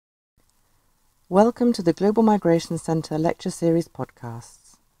Welcome to the Global Migration Center Lecture Series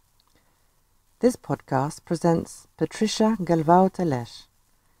podcasts. This podcast presents Patricia Galvao Teles,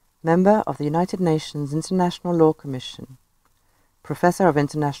 member of the United Nations International Law Commission, Professor of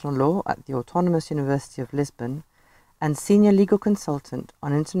International Law at the Autonomous University of Lisbon, and Senior Legal Consultant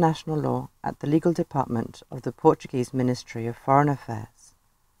on International Law at the Legal Department of the Portuguese Ministry of Foreign Affairs.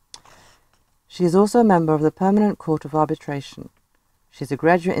 She is also a member of the Permanent Court of Arbitration. She is a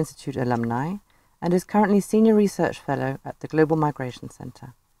Graduate Institute alumni and is currently Senior Research Fellow at the Global Migration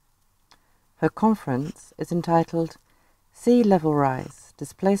Center. Her conference is entitled Sea Level Rise,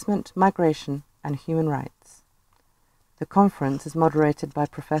 Displacement, Migration and Human Rights. The conference is moderated by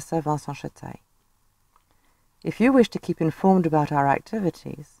Professor Vincent Chetail. If you wish to keep informed about our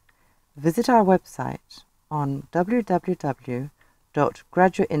activities, visit our website on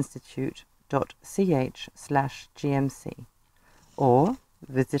www.graduateinstitute.ch/GMC or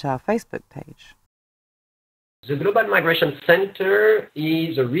visit our Facebook page. The Global Migration Center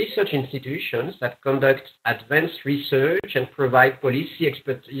is a research institution that conducts advanced research and provide policy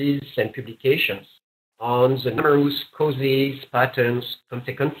expertise and publications on the numerous causes, patterns,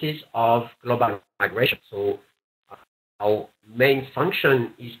 consequences of global migration. So our main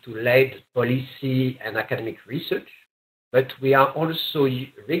function is to lead policy and academic research, but we are also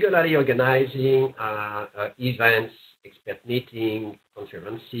regularly organizing events, expert meetings,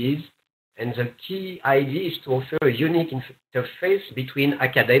 conferences. And the key idea is to offer a unique interface between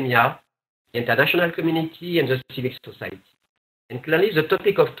academia, the international community, and the civic society. And clearly, the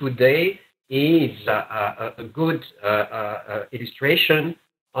topic of today is a good illustration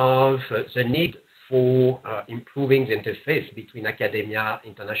of the need for improving the interface between academia,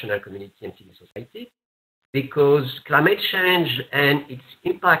 international community, and civil society, because climate change and its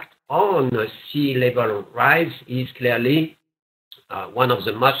impact on sea level rise is clearly one of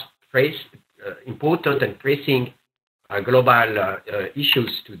the most important and pressing global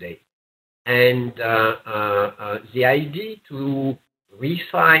issues today. And the idea to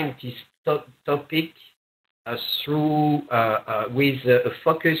refine this topic through with a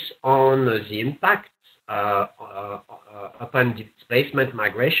focus on the impact upon displacement,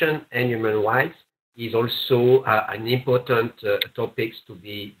 migration, and human rights is also an important topic to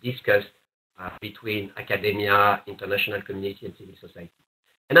be discussed between academia, international community, and civil society.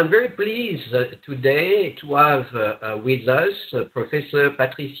 And I'm very pleased today to have with us Professor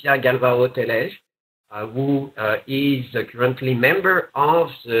Patricia Galvao Teles, who is currently member of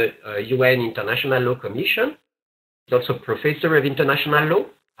the UN International Law Commission. She's also professor of international law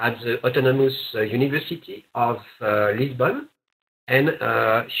at the Autonomous University of Lisbon. And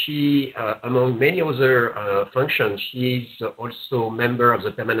she, among many other functions, she is also member of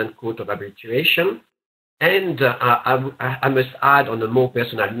the Permanent Court of Arbitration. And I must add, on a more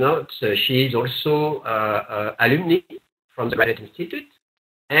personal note, she is also alumni from the Graduate Institute.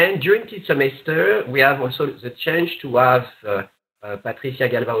 And during this semester, we have also the chance to have Patricia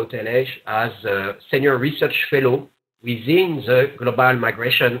Galvao Teles as a Senior Research Fellow within the Global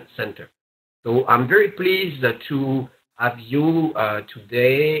Migration Center. So I'm very pleased to have you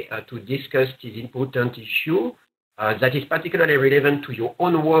today to discuss this important issue that is particularly relevant to your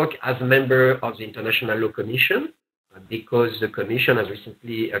own work as a member of the International Law Commission, because the Commission has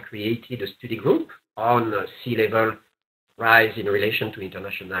recently created a study group on sea level rise in relation to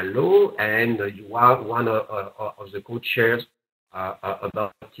international law, and you are one of the co-chairs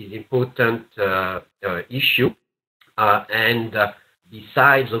about this important issue. And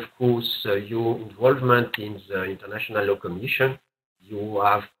besides, of course, your involvement in the International Law Commission, you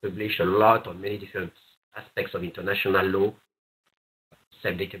have published a lot on many different aspects of international law,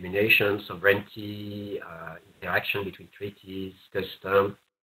 self-determination, sovereignty, interaction between treaties, customs,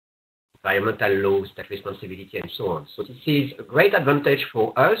 environmental laws, state responsibility, and so on. So this is a great advantage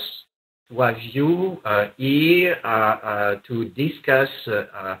for us to have you here to discuss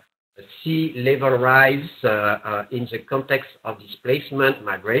sea level rise in the context of displacement,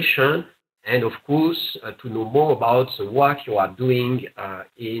 migration, and of course to know more about the work you are doing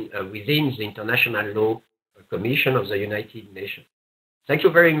within the International Law Commission of the United Nations. Thank you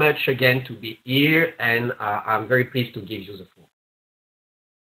very much again to be here, and I'm very pleased to give you the floor.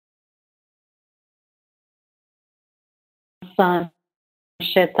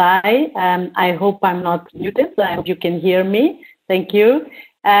 Chetail, I hope I'm not muted. I hope you can hear me. Thank you.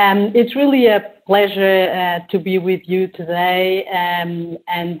 It's really a pleasure to be with you today and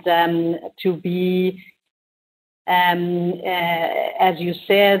to be, as you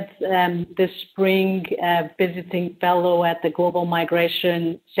said, this spring visiting fellow at the Global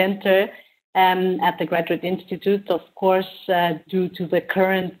Migration Center. at the Graduate Institute. Of course, due to the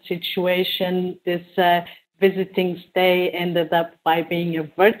current situation, this visiting stay ended up by being a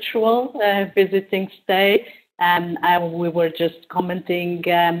virtual visiting stay. We were just commenting,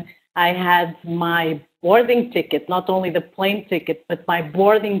 I had my boarding ticket, not only the plane ticket, but my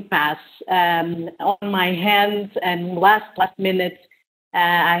boarding pass on my hands, and last minute,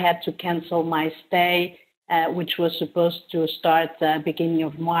 I had to cancel my stay, which was supposed to start beginning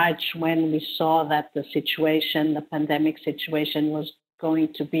of March, when we saw that the situation, the pandemic situation, was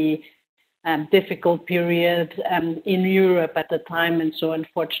going to be difficult period in Europe at the time. And so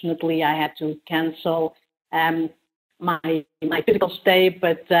unfortunately, I had to cancel my physical stay,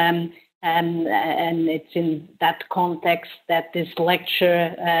 but and it's in that context that this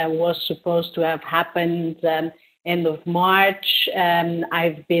lecture was supposed to have happened end of March.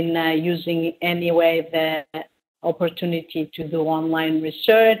 I've been using anyway the opportunity to do online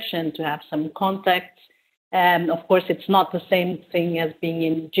research and to have some contacts. Of course, it's not the same thing as being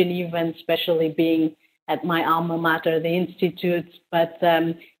in Geneva, and especially being at my alma mater, the Institute, but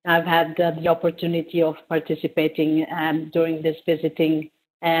I've had the opportunity of participating during this visiting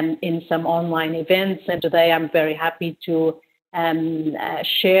in some online events. And today I'm very happy to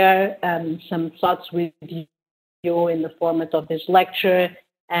share some thoughts with you in the format of this lecture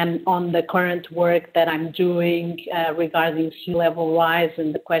on the current work that I'm doing regarding sea level rise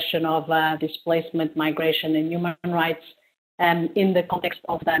and the question of displacement, migration, and human rights in the context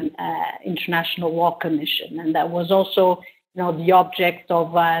of the International Law Commission. And that was also, the object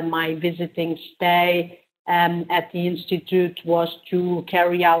of my visiting stay at the Institute, was to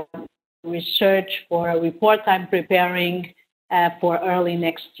carry out research for a report I'm preparing for early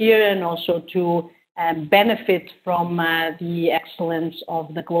next year, and also to benefit from the excellence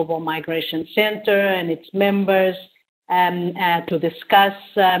of the Global Migration Center and its members, to discuss,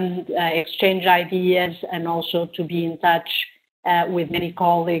 exchange ideas, and also to be in touch with many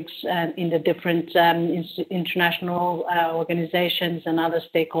colleagues in the different international organizations and other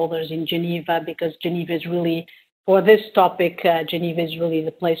stakeholders in Geneva, because Geneva is really, for this topic, Geneva is really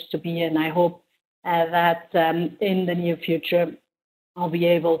the place to be. And I hope that in the near future, I'll be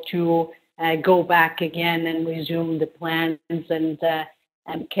able to go back again and resume the plans and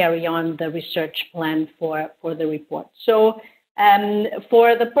carry on the research plan for the report. So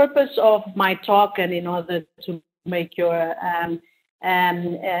for the purpose of my talk, and in order to make your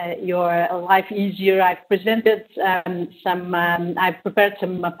life easier, I've presented I've prepared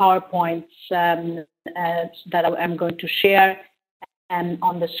some PowerPoints that I'm going to share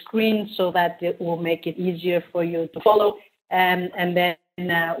on the screen, so that it will make it easier for you to follow. And then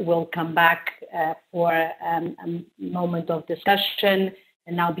we'll come back for a moment of discussion,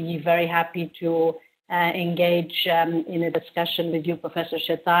 and I'll be very happy to engage in a discussion with you, Professor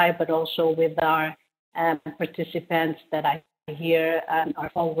Chetail, but also with our participants that I hear are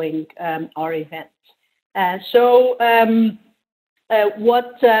following our event. So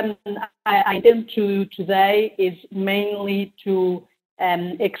what I intend to today is mainly to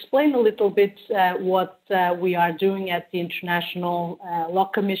explain a little bit what we are doing at the International Law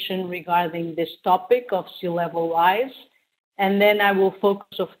Commission regarding this topic of sea level rise. And then I will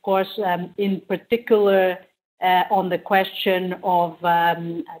focus, of course, in particular on the question of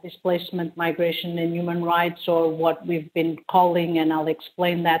displacement, migration, and human rights, or what we've been calling, and I'll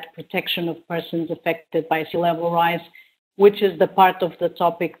explain that, protection of persons affected by sea level rise, which is the part of the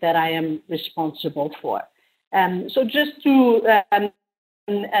topic that I am responsible for. So just to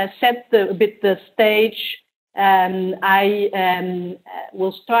set a bit the stage, I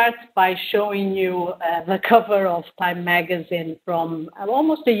will start by showing you the cover of Time magazine from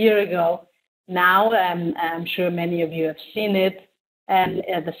almost a year ago now. I'm sure many of you have seen it.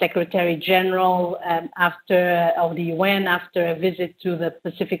 The Secretary General of the UN, after a visit to the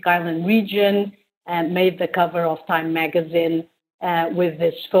Pacific Island region, made the cover of Time magazine with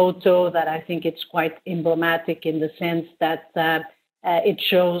this photo that I think it's quite emblematic, in the sense that it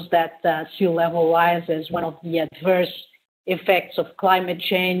shows that sea level rise as one of the adverse effects of climate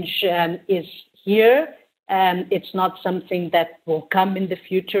change is here. It's not something that will come in the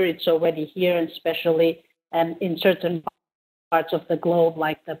future. It's already here, and especially in certain parts of the globe,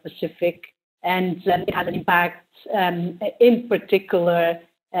 like the Pacific. And it has an impact in particular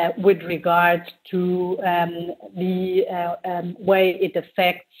with regard to the way it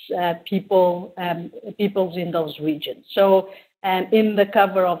affects peoples in those regions. So in the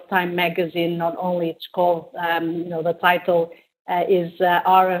cover of Time magazine, not only it's called, the title is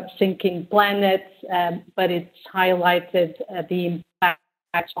Our Sinking Planet, but it's highlighted the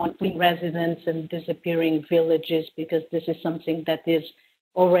impact on fleeing residents and disappearing villages, because this is something that is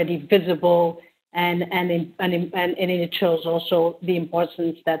already visible, and it shows also the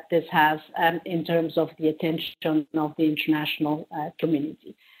importance that this has in terms of the attention of the international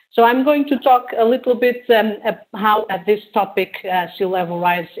community. So I'm going to talk a little bit how this topic, sea level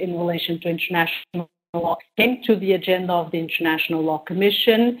rise in relation to international law, came to the agenda of the International Law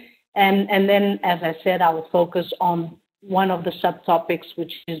Commission. And then, as I said, I will focus on one of the subtopics,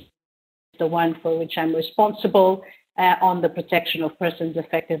 which is the one for which I'm responsible, on the protection of persons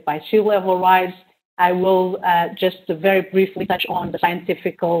affected by sea level rise. I will just very briefly touch on the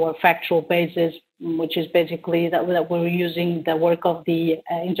scientific or factual basis, which is basically that we're using the work of the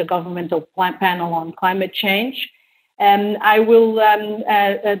Intergovernmental Panel on Climate Change. And I will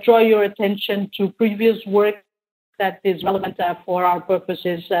draw your attention to previous work that is relevant for our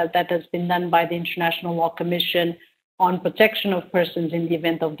purposes that has been done by the International Law Commission on protection of persons in the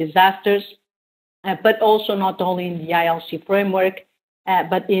event of disasters, but also not only in the ILC framework,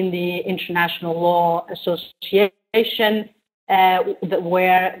 but in the International Law Association,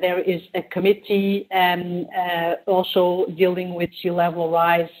 where there is a committee also dealing with sea level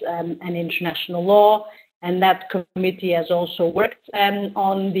rise and international law. And that committee has also worked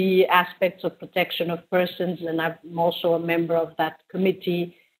on the aspects of protection of persons, and I'm also a member of that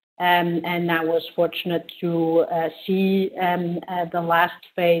committee. And I was fortunate to see the last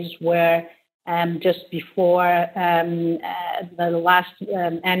phase where just before the last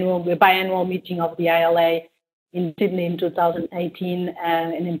biannual meeting of the ILA in Sydney in 2018,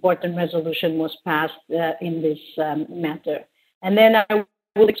 an important resolution was passed in this matter. And then I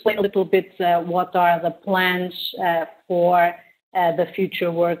will explain a little bit what are the plans for the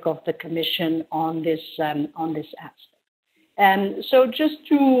future work of the Commission on this aspect. So just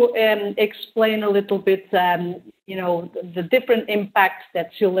to explain a little bit, the different impacts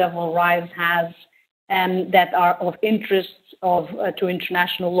that sea level rise has that are of interest to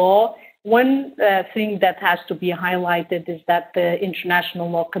international law. One thing that has to be highlighted is that the International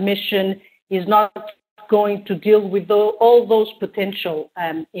Law Commission is not going to deal with all those potential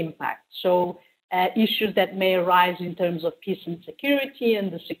impacts. So issues that may arise in terms of peace and security,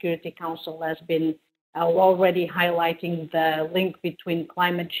 and the Security Council has been already highlighting the link between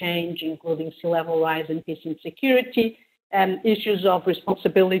climate change, including sea level rise and peace and security, and issues of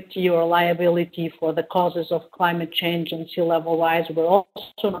responsibility or liability for the causes of climate change and sea level rise. We're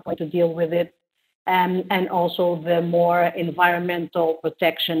also not going to deal with it. And also the more environmental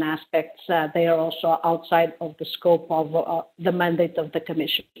protection aspects, they are also outside of the scope of the mandate of the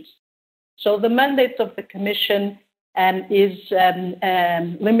Commission. So the mandate of the Commission is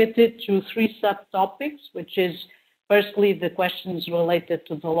limited to 3 subtopics, which is firstly the questions related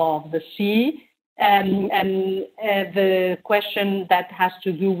to the law of the sea, and the question that has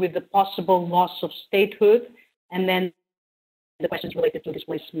to do with the possible loss of statehood, and then the questions related to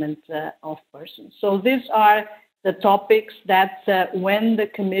displacement of persons. So these are the topics that when the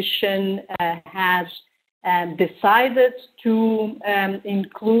Commission has decided to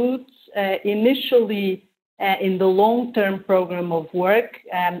include initially in the long-term program of work.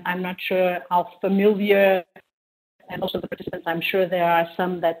 I'm not sure how familiar, and also the participants, I'm sure there are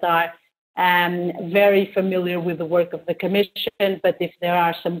some that are very familiar with the work of the Commission, but if there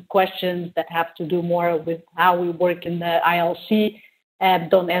are some questions that have to do more with how we work in the ILC,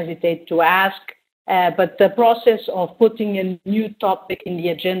 don't hesitate to ask. But the process of putting a new topic in the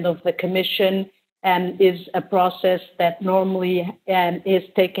agenda of the Commission is a process that normally is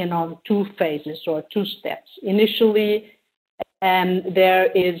taken on 2 phases or 2 steps. Initially,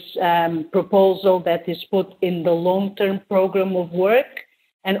 there is proposal that is put in the long-term program of work,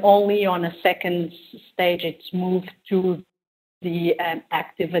 and only on a second stage it's moved to the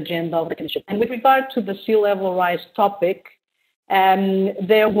active agenda of the Commission. And with regard to the sea level rise topic,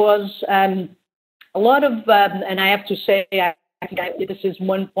 there was a lot of, and I have to say, I think this is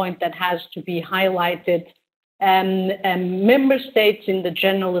one point that has to be highlighted. Member states in the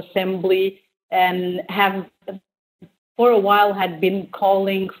General Assembly have, for a while, had been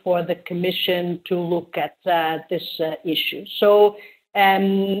calling for the Commission to look at this issue. So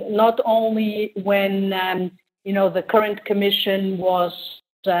not only when the current Commission was,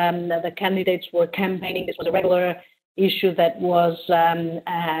 the candidates were campaigning, this was a regular issue that was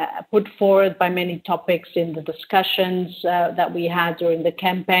put forward by many topics in the discussions that we had during the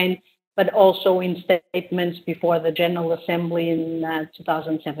campaign, but also in statements before the General Assembly in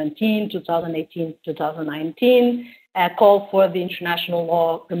 2017, 2018, 2019, call for the International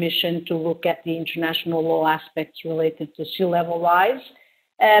Law Commission to look at the international law aspects related to sea level rise.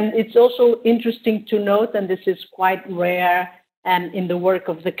 It's also interesting to note, and this is quite rare in the work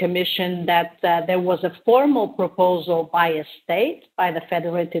of the Commission that there was a formal proposal by a state, by the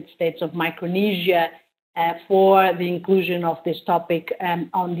Federated States of Micronesia, for the inclusion of this topic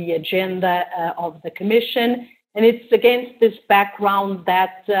on the agenda of the Commission. And it's against this background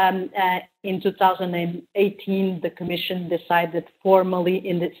that in 2018, the Commission decided formally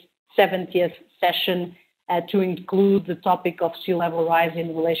in its 70th session to include the topic of sea level rise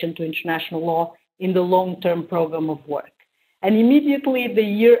in relation to international law in the long-term program of work. And immediately the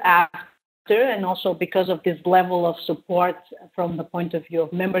year after, and also because of this level of support from the point of view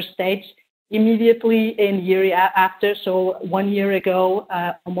of member states, immediately in year after, so 1 year ago,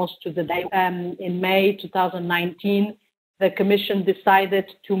 almost to the day, in May 2019, the Commission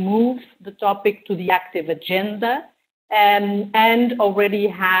decided to move the topic to the active agenda and already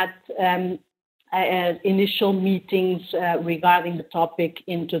had initial meetings regarding the topic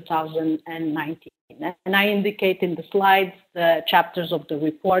in 2019. And I indicate in the slides the chapters of the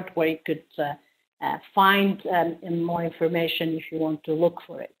report where you could find more information if you want to look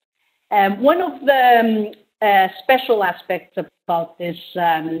for it. One of the special aspects about this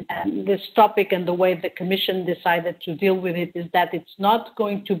topic and the way the Commission decided to deal with it is that it's not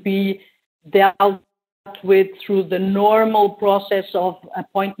going to be dealt with through the normal process of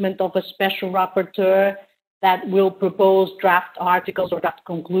appointment of a special rapporteur that will propose draft articles or draft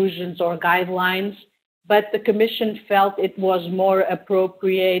conclusions or guidelines, but the Commission felt it was more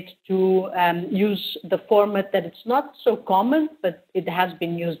appropriate to use the format that it's not so common, but it has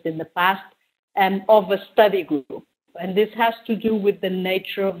been used in the past, of a study group. And this has to do with the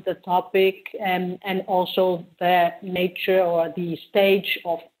nature of the topic and also the nature or the stage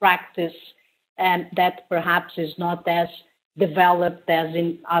of practice that perhaps is not as developed as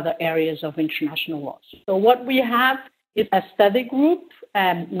in other areas of international law. So what we have is a study group,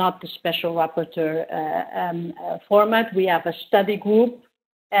 not the special rapporteur format. We have a study group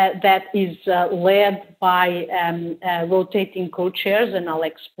that is led by rotating co-chairs, and I'll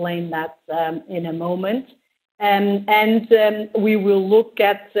explain that in a moment. We will look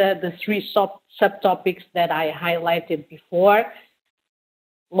at the three subtopics that I highlighted before: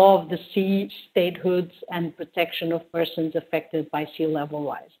 law of the sea, statehoods, and protection of persons affected by sea level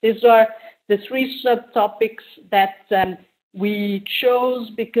rise. These are the three subtopics that we chose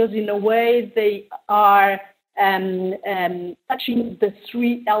because in a way they are touching the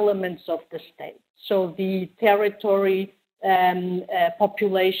three elements of the state. So the territory,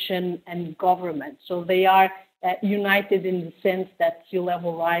 population, and government. So they are united in the sense that sea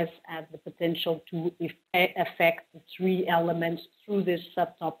level rise has the potential to affect the three elements through these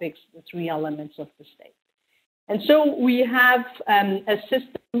subtopics, the three elements of the state. And so we have a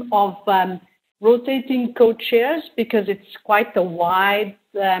system of rotating co-chairs because it's quite a wide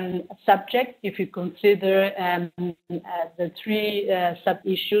subject if you consider the three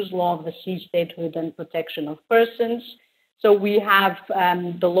sub-issues: law of the sea, statehood, and protection of persons. So we have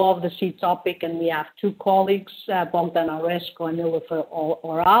the law of the sea topic, and we have two colleagues, Bogdan Orescu and Nilufer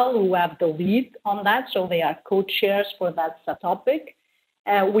Oral, who have the lead on that. So they are co-chairs for that subtopic.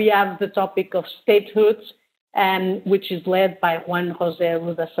 We have the topic of statehoods, which is led by Juan José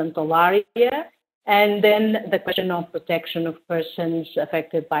Ruda Santolaria. And then the question of protection of persons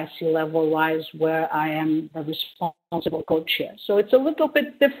affected by sea level rise, where I am the responsible co-chair. So it's a little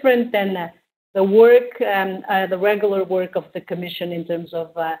bit different than the work, the regular work of the Commission in terms of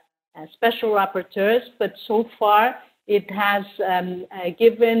special rapporteurs, but so far it has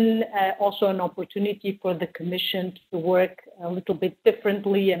given also an opportunity for the Commission to work a little bit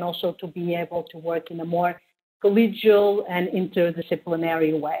differently and also to be able to work in a more collegial and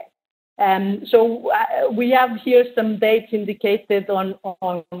interdisciplinary way. So we have here some dates indicated on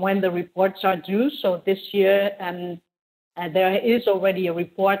when the reports are due. So this year, there is already a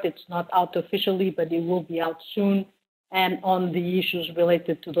report. It's not out officially, but it will be out soon, and on the issues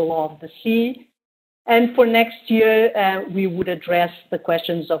related to the law of the sea. And for next year, we would address the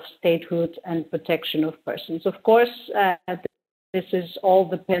questions of statehood and protection of persons. Of course, this is all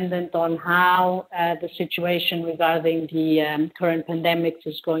dependent on how the situation regarding the current pandemic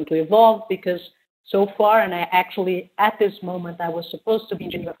is going to evolve, because so far, and I actually, at this moment, I was supposed to be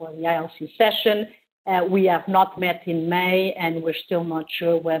in Geneva for the ILC session. We have not met in May, and we're still not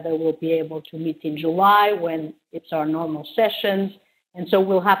sure whether we'll be able to meet in July when it's our normal sessions. And so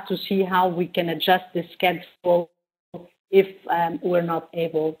we'll have to see how we can adjust the schedule if we're not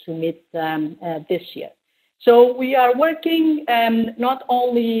able to meet this year. So we are working not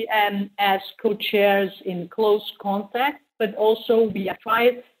only as co-chairs in close contact, but also we have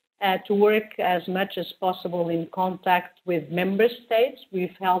tried to work as much as possible in contact with member states.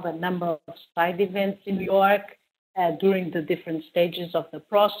 We've held a number of side events in New York, during the different stages of the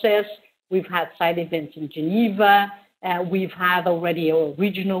process. We've had side events in Geneva. We've had already a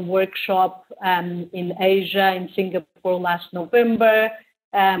regional workshop in Asia, in Singapore last November.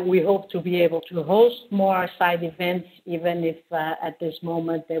 We hope to be able to host more side events, even if at this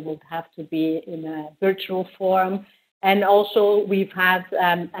moment they would have to be in a virtual form. And also we've had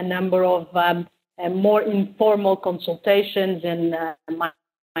a number of more informal consultations, and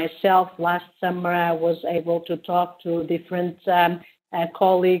myself last summer I was able to talk to different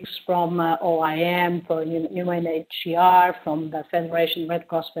colleagues from OIM, from UNHCR, from the Federation Red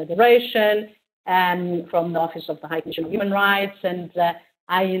Cross Federation, and from the Office of the High Commissioner of Human Rights, and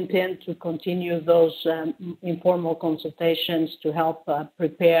I intend to continue those informal consultations to help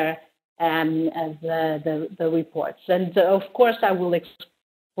prepare the reports. And of course, I will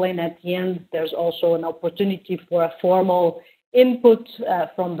explain at the end, there's also an opportunity for a formal input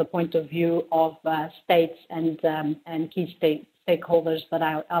from the point of view of states and key stakeholders, but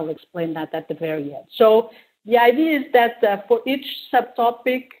I'll explain that at the very end. So the idea is that for each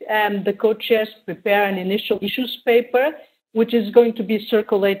subtopic, the co-chairs prepare an initial issues paper, which is going to be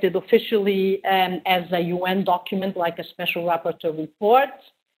circulated officially as a UN document, like a special rapporteur report,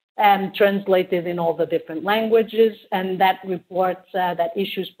 translated in all the different languages. And that report, that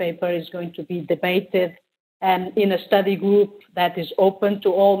issues paper, is going to be debated in a study group that is open to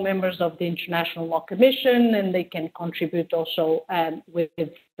all members of the International Law Commission, and they can contribute also with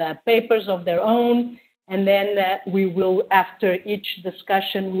papers of their own. And then we will, after each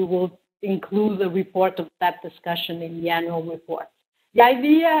discussion, we will include the report of that discussion in the annual report. The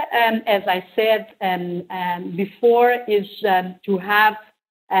idea, as I said before, is to have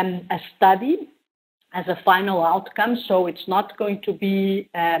a study as a final outcome. So it's not going to be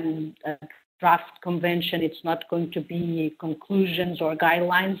a draft convention, it's not going to be conclusions or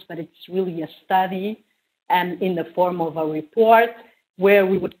guidelines, but it's really a study in the form of a report where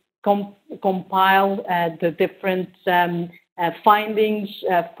we would compile the different findings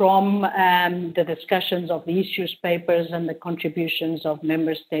from the discussions of the issues papers and the contributions of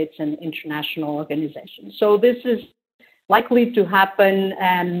member states and international organizations. So this is likely to happen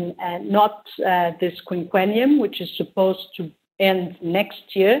not this quinquennium, which is supposed to end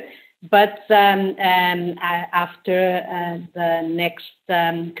next year, but after the next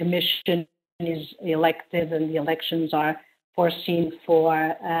commission is elected, and the elections are foreseen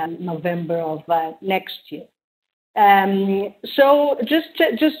for November of next year. So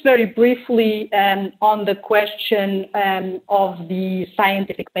just very briefly on the question of the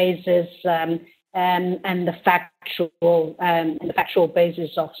scientific basis and the factual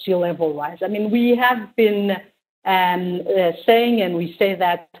basis of sea level rise. I mean, we have been saying, and we say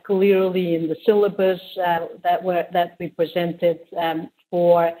that clearly in the syllabus that we presented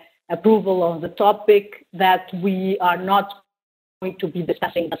for approval of the topic, that we are not going to be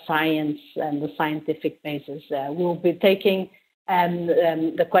discussing the science and the scientific basis. We'll be taking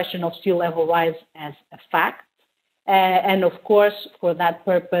the question of sea level rise as a fact. And of course, for that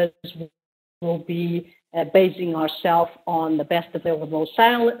purpose, we'll be basing ourselves on the best available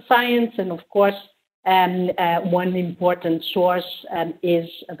science. And of course, one important source is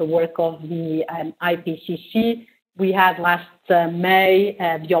the work of the IPCC. We had last May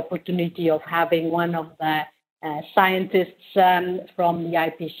the opportunity of having one of the scientists from the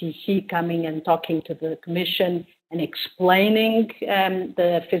IPCC coming and talking to the Commission and explaining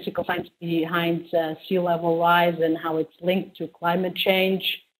the physical science behind sea level rise and how it's linked to climate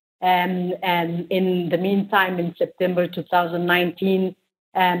change. And in the meantime, in September 2019,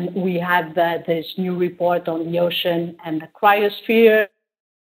 we had this new report on the ocean and the cryosphere.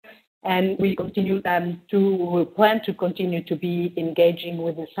 And we continue we plan to continue to be engaging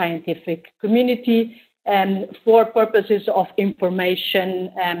with the scientific community for purposes of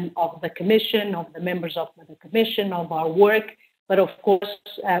information of the Commission, of the members of the Commission, of our work. But of course,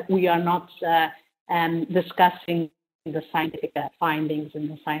 we are not discussing the scientific findings and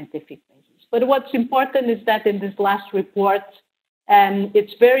the scientific basis. But what's important is that in this last report,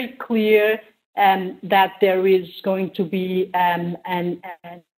 it's very clear that there is going to be an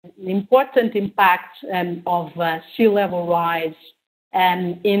important impact of sea level rise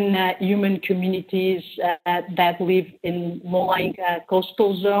in human communities that live in low-lying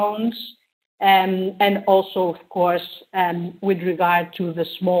coastal zones, and also, of course, with regard to the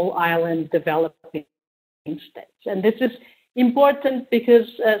small island developing states. And this is important because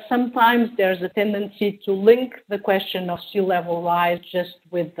sometimes there's a tendency to link the question of sea level rise just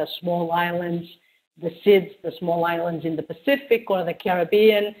with the small islands, the SIDS, the small islands in the Pacific or the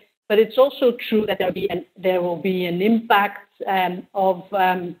Caribbean. But it's also true that there will be an impact of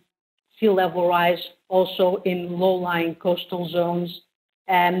sea level rise also in low-lying coastal zones.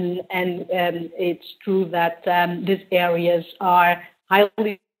 And it's true that these areas are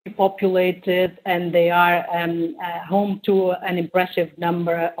highly populated and they are home to an impressive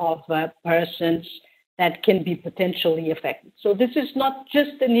number of persons that can be potentially affected. So this is not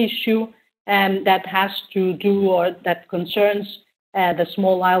just an issue that has to do or that concerns the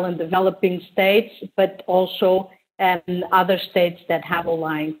small island developing states, but also other states that have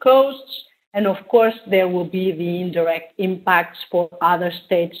low-lying coasts. And of course, there will be the indirect impacts for other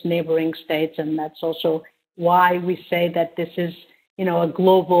states, neighboring states, and that's also why we say that this is, a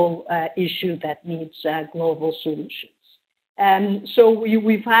global issue that needs global solutions. So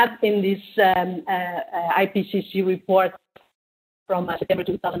we've had in this IPCC report from September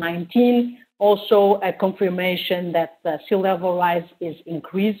 2019 also a confirmation that sea level rise is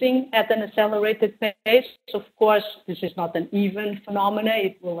increasing at an accelerated pace. Of course, this is not an even phenomenon.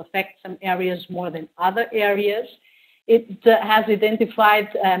 It will affect some areas more than other areas. It has identified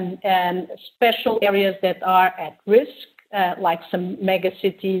special areas that are at risk, like some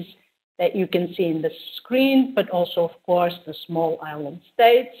megacities that you can see in the screen, but also, of course, the small island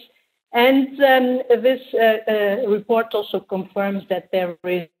states. And this report also confirms that there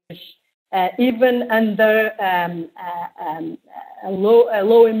is, even under a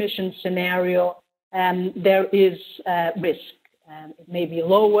low emission scenario, there is risk. It may be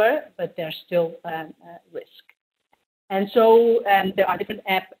lower, but there's still risk. And so there are different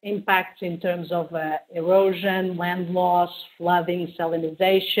impacts in terms of erosion, land loss, flooding,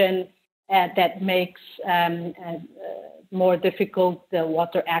 salinization, that makes more difficult the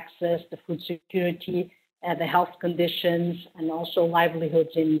water access, the food security, the health conditions, and also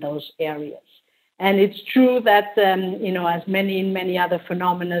livelihoods in those areas. And it's true that, as many other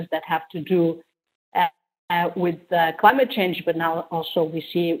phenomena that have to do with climate change, but now also we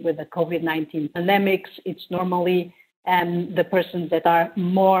see with the COVID-19 pandemics, it's normally the persons that are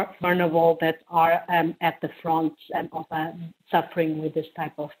more vulnerable that are at the front of suffering with this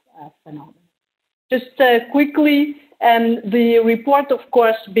type of phenomenon. Just quickly, the report, of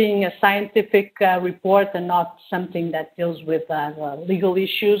course, being a scientific report and not something that deals with legal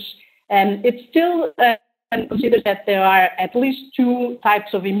issues, it still considers that there are at least two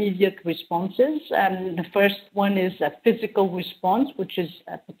types of immediate responses. The first one is a physical response, which is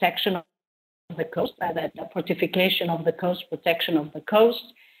a protection of the coast, the fortification of the coast, protection of the coast.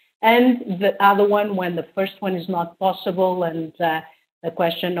 And the other one, when the first one is not possible and the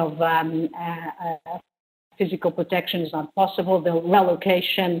question of physical protection is not possible, the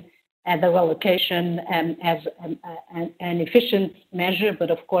relocation as an efficient measure, but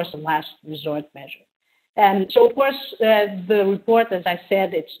of course a last resort measure. And so, of course, the report, as I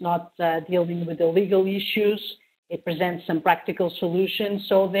said, it's not dealing with the legal issues. It presents some practical solutions.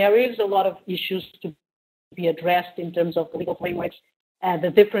 So there is a lot of issues to be addressed in terms of the legal frameworks,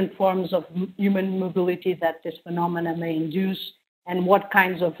 the different forms of human mobility that this phenomena may induce, and what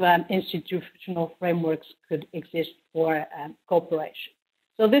kinds of institutional frameworks could exist for cooperation.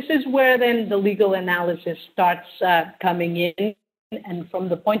 So this is where then the legal analysis starts coming in. And from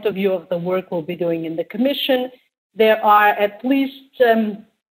the point of view of the work we'll be doing in the Commission, there are at least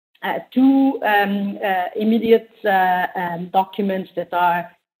two immediate documents that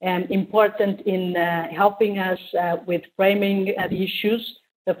are important in helping us with framing the issues.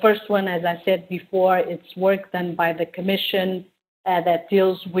 The first one, as I said before, it's work done by the Commission that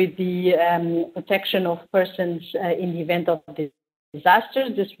deals with the protection of persons in the event of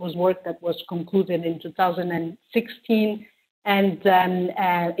disasters. This was work that was concluded in 2016, and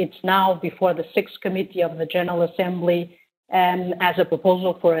it's now before the 6th Committee of the General Assembly as a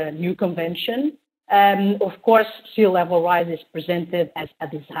proposal for a new convention. Of course, sea level rise is presented as a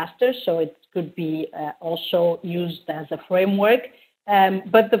disaster, so it could be also used as a framework.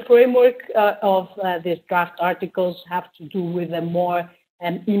 But the framework of these draft articles have to do with a more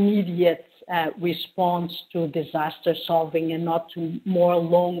immediate response to disaster solving and not to more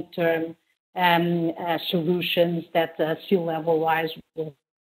long-term solutions that sea level rise will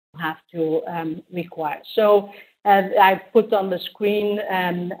have to require. So I've put on the screen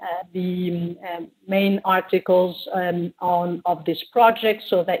the main articles of this project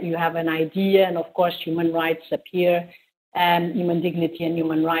so that you have an idea. And of course, human rights appear, human dignity and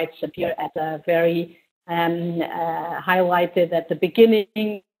human rights appear at a very highlighted at the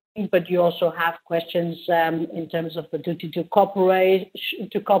beginning. But you also have questions in terms of the duty to cooperate,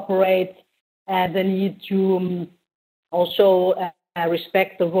 the need to also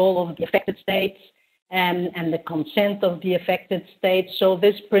respect the role of the affected states and the consent of the affected states. So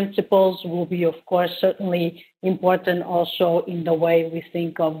these principles will be, of course, certainly important also in the way we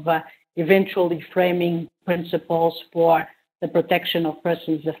think of eventually framing principles for the protection of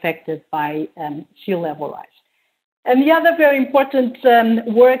persons affected by sea level rise. And the other very important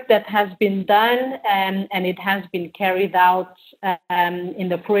work that has been done, and it has been carried out in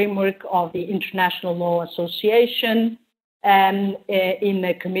the framework of the International Law Association, in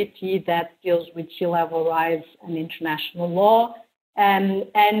a committee that deals with sea level rise and international law. And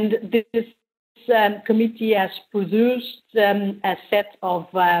this committee has produced a set of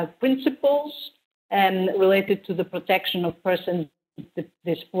principles related to the protection of persons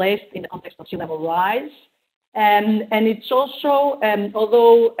displaced in the context of sea level rise. And it's also,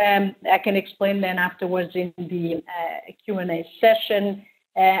 although I can explain then afterwards in the Q&A session,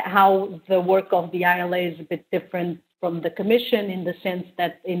 how the work of the ILA is a bit different from the Commission, in the sense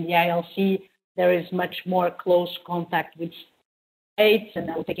that in the ILC there is much more close contact with states,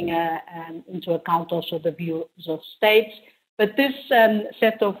 and I'm taking into account also the views of states. But this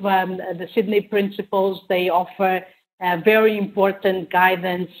set of the Sydney principles, they offer very important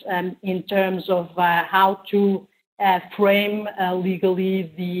guidance in terms of how to frame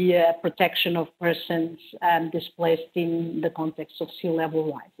legally the protection of persons displaced in the context of sea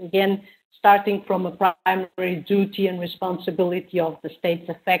level rise. Again, starting from a primary duty and responsibility of the states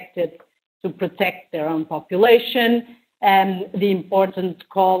affected to protect their own population, and the important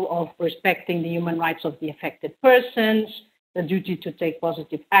call of respecting the human rights of the affected persons, the duty to take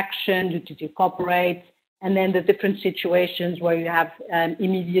positive action, duty to cooperate, and then the different situations where you have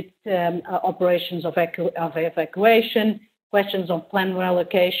immediate operations of evacuation, questions of plan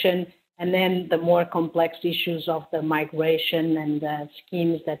reallocation, and then the more complex issues of the migration and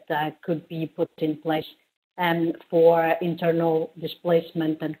schemes that could be put in place for internal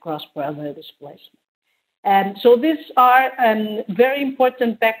displacement and cross-border displacement. So these are very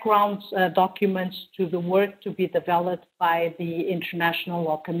important background documents to the work to be developed by the International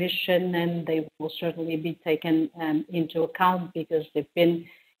Law Commission, and they will certainly be taken into account because they've been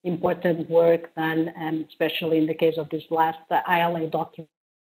important work done, especially in the case of this last ILA document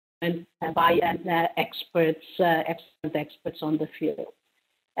by experts, excellent experts on the field.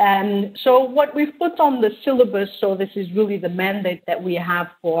 So what we've put on the syllabus, so this is really the mandate that we have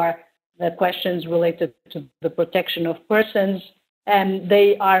for the questions related to the protection of persons, and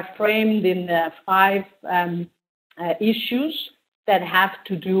they are framed in 5 issues that have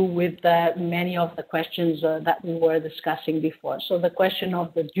to do with many of the questions that we were discussing before. So the question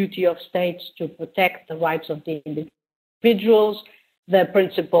of the duty of states to protect the rights of the individuals, the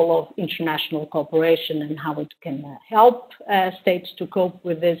principle of international cooperation and how it can help states to cope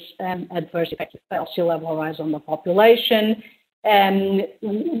with this adverse effect of sea level rise on the population, and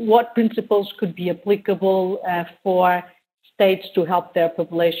what principles could be applicable for states to help their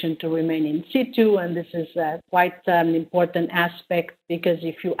population to remain in situ. And this is quite an important aspect, because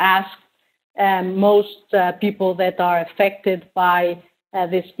if you ask most people that are affected by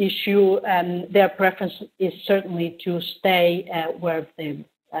this issue, their preference is certainly to stay where they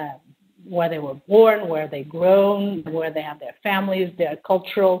were born, where they grown, where they have their families, their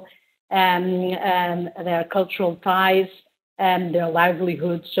cultural ties, and their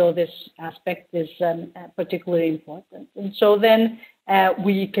livelihood. So this aspect is particularly important. And so then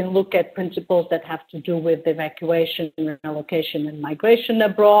we can look at principles that have to do with evacuation, relocation, and migration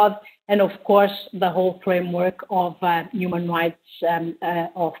abroad, and of course the whole framework of human rights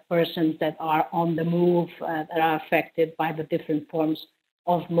of persons that are on the move, that are affected by the different forms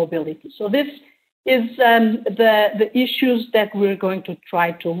of mobility. So this is the issues that we're going to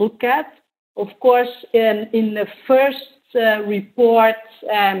try to look at. Of course, in the first report,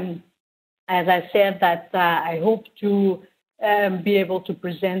 as I said, that I hope to be able to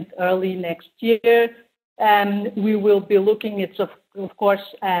present early next year. We will be looking, it's of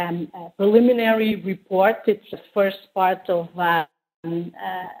course a preliminary report. It's the first part of a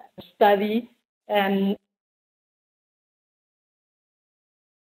study.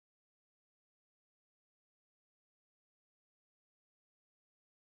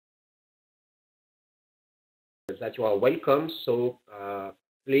 That you are welcome, so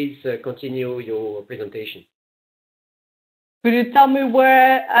please continue your presentation. Could you tell me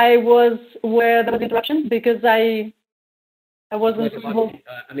where there was interruption? Because I wasn't able.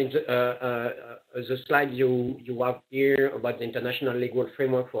 I mean, the slide you have here about the international legal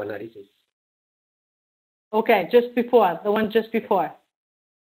framework for analysis. Okay, just before, the one just before.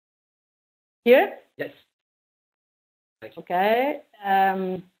 Here? Yes. Thank you. Okay.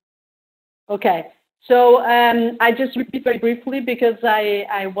 Okay. So I just repeat very briefly, because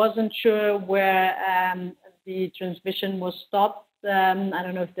I wasn't sure where the transmission was stopped. I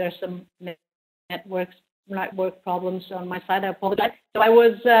don't know if there's some network problems on my side. I apologize. So I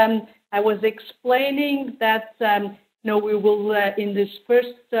was I was explaining that we will, in this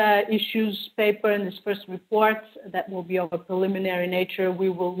first issues paper, in this first report that will be of a preliminary nature, we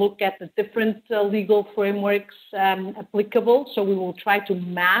will look at the different legal frameworks applicable. So we will try to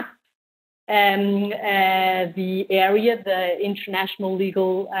map the area, the international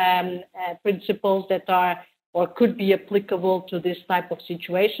legal principles that are or could be applicable to this type of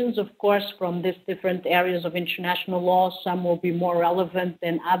situations. Of course, from these different areas of international law, some will be more relevant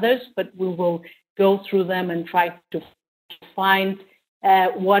than others, but we will go through them and try to find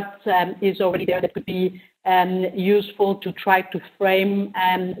what is already there that could be useful to try to frame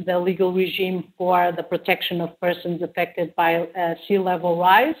the legal regime for the protection of persons affected by sea level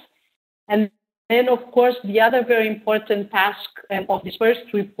rise. And then, of course, the other very important task of this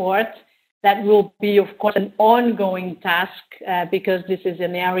first report that will be, of course, an ongoing task because this is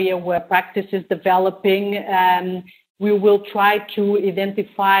an area where practice is developing. We will try to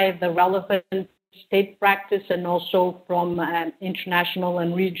identify the relevant state practice and also from international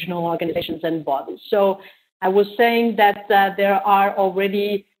and regional organizations and bodies. So I was saying that there are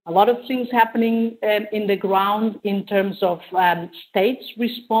already a lot of things happening in the ground in terms of states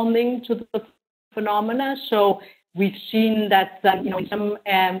responding to the phenomena. So we've seen that, in some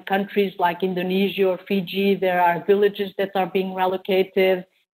countries like Indonesia or Fiji, there are villages that are being relocated.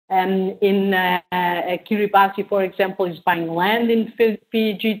 In Kiribati, for example, is buying land in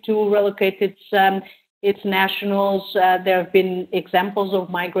Fiji to relocate its nationals. There have been examples of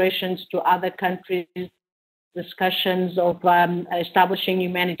migrations to other countries, discussions of establishing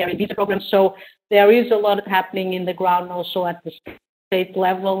humanitarian visa programs. So there is a lot happening in the ground also at the state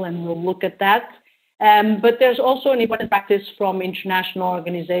level, and we'll look at that. But there's also an important practice from international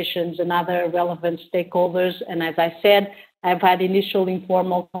organizations and other relevant stakeholders. And as I said, I've had initial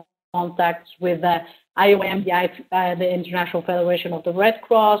informal contacts with IOM, the International Federation of the Red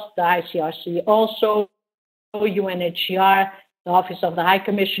Cross, the ICRC also, UNHCR, the Office of the High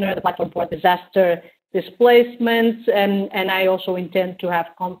Commissioner, the Platform for Disaster Displacement, and I also intend to have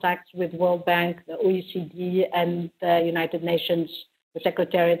contacts with World Bank, the OECD, and the United Nations, the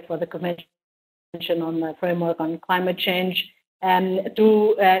Secretariat for the Convention on the Framework on Climate Change, and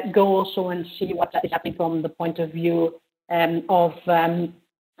to go also and see what is happening from the point of view of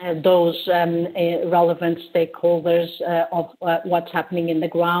those relevant stakeholders of what's happening in the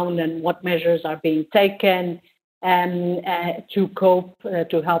ground and what measures are being taken to cope,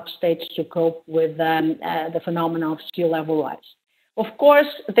 to help states to cope with the phenomena of sea level rise. Of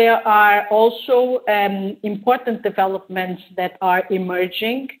course, there are also important developments that are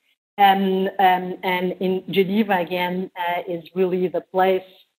emerging. And in Geneva, again, is really the place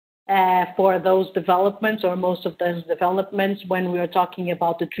for those developments, or most of those developments, when we are talking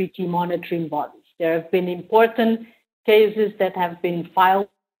about the treaty monitoring bodies. There have been important cases that have been filed,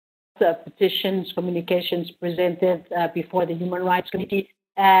 petitions, communications presented before the Human Rights Committee,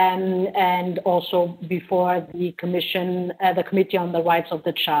 and also before the Commission, the Committee on the Rights of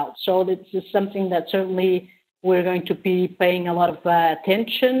the Child. So this is something that certainly we're going to be paying a lot of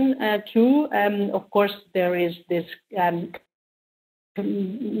attention to. Of course, there is this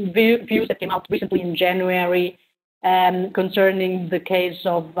views that came out recently in January concerning the case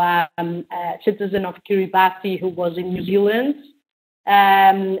of a citizen of Kiribati who was in New Zealand,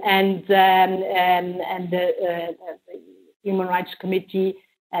 and the Human Rights Committee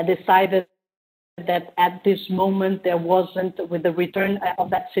decided that at this moment there wasn't, with the return of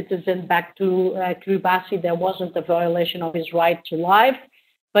that citizen back to Kiribati, there wasn't a violation of his right to life.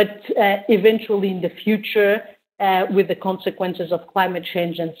 But eventually in the future, with the consequences of climate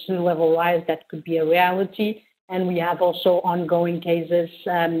change and sea level rise, that could be a reality. And we have also ongoing cases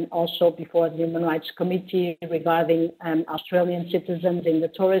also before the Human Rights Committee regarding Australian citizens in the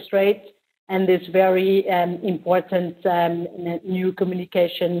Torres Strait. And this very important new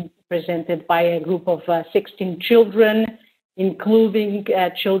communication presented by a group of 16 children, including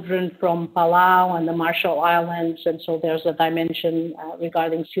children from Palau and the Marshall Islands. And so there's a dimension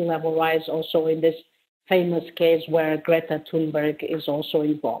regarding sea level rise also in this famous case where Greta Thunberg is also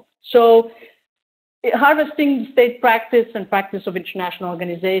involved. So harvesting state practice and practice of international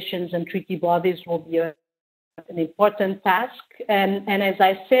organizations and treaty bodies will be an important task. And as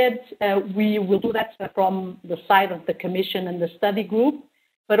I said, we will do that from the side of the Commission and the study group.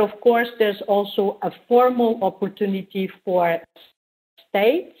 But of course, there's also a formal opportunity for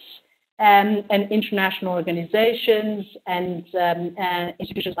states and international organizations and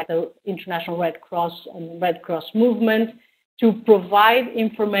institutions like the International Red Cross and Red Cross Movement to provide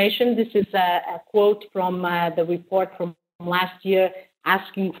information. This is a quote from the report from last year,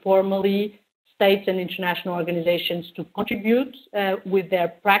 asking formally states and international organizations to contribute with their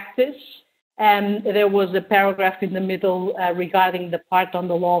practice. There was a paragraph in the middle regarding the part on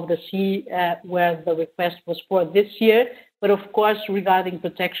the law of the sea where the request was for this year. But of course, regarding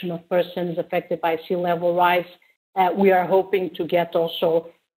protection of persons affected by sea level rise, we are hoping to get also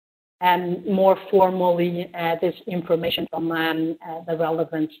more formally this information from the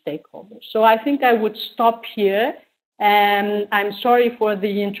relevant stakeholders. So I think I would stop here. I'm sorry for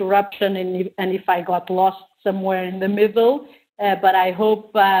the interruption and if I got lost somewhere in the middle. But I hope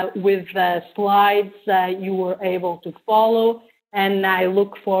with the slides you were able to follow, and I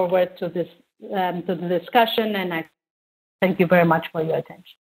look forward to this to the discussion. And I thank you very much for your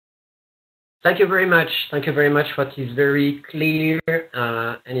attention. Thank you very much. Thank you very much for this very clear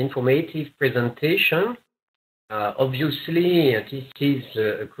and informative presentation. Obviously, this is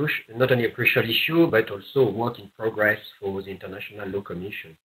not only a crucial issue, but also a work in progress for the International Law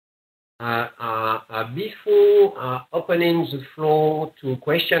Commission. Before opening the floor to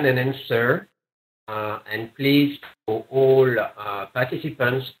question and answer, and please, for all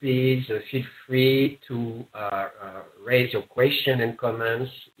participants, please feel free to raise your question and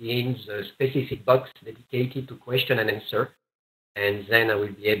comments in the specific box dedicated to question and answer, and then I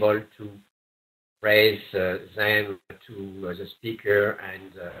will be able to raise them to the speaker and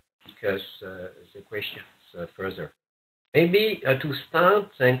discuss the questions further. Maybe to start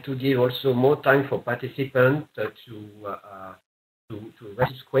and to give also more time for participants to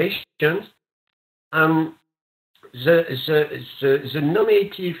raise questions. The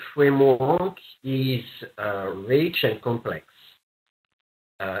normative framework is rich and complex.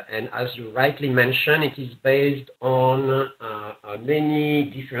 And as you rightly mentioned, it is based on many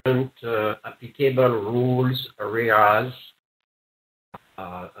different applicable rules, areas,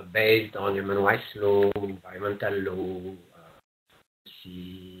 based on human rights law, environmental law,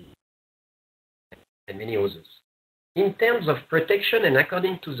 and many others. In terms of protection and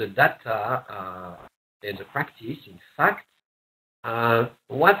according to the data and the practice, in fact,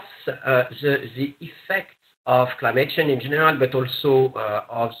 what's the effect of climate change in general, but also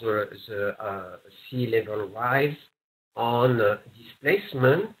of the sea level rise on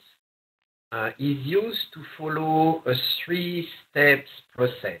displacement is used to follow a three-step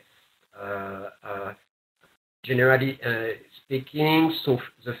process. Generally speaking, so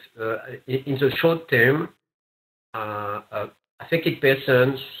in the short term, affected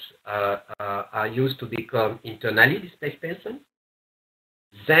persons are used to become internally displaced persons.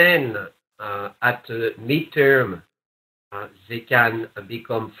 Then, at midterm, they can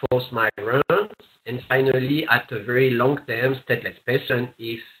become forced migrants, and finally, at a very long term, stateless person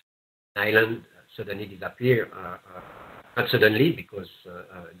if an island suddenly disappear, not suddenly because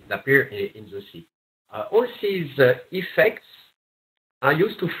disappear in the sea. All these effects are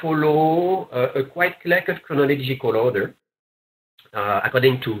used to follow a quite clear-cut chronological order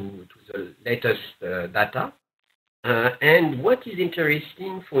according to the latest data. And what is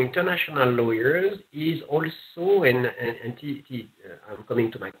interesting for international lawyers is also, and I'm coming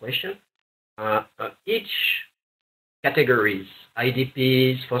to my question, each categories,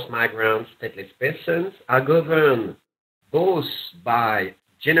 IDPs, forced migrants, stateless persons, are governed both by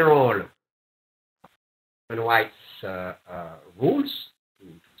general human rights rules, to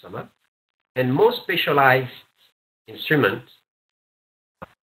sum up, and more specialized instruments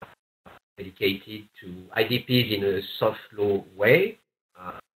dedicated to IDPs in a soft law way,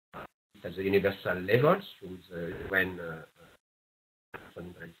 at the universal level through the UN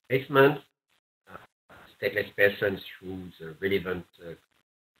Displacement, stateless persons through the relevant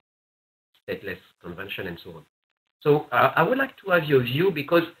stateless convention, and so on. So I would like to have your view,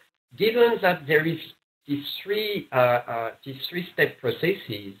 because given that there is these three-step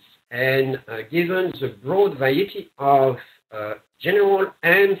processes, and given the broad variety of general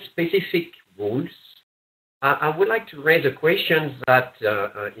and specific rules, I would like to raise a question that,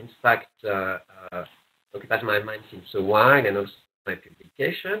 in fact, occupies my mind since a while, and also my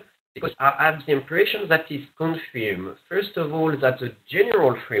publication, because I have the impression that is confirmed, first of all, that the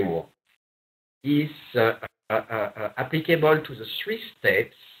general framework is applicable to the three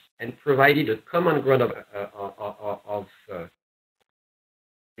steps and provided a common ground of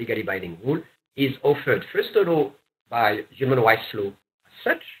legally binding rule is offered, first of all, by human rights law as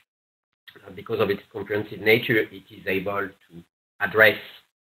such. Because of its comprehensive nature, it is able to address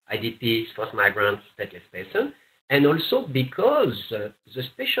IDPs, forced migrants, stateless persons, and also because the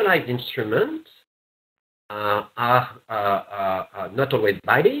specialized instruments are not always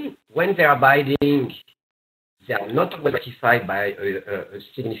binding. When they are binding, they are not always ratified by a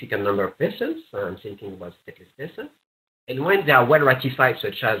significant number of persons. I'm thinking about stateless persons. And when they are well ratified,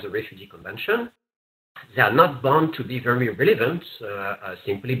 such as the Refugee Convention, they are not bound to be very relevant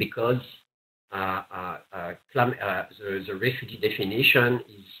simply because the refugee definition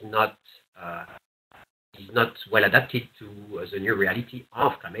is not well adapted to the new reality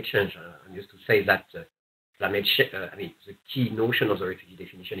of climate change. I'm used to say that climate change, the key notion of the refugee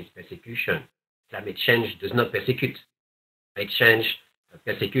definition is persecution. Climate change does not persecute. Climate change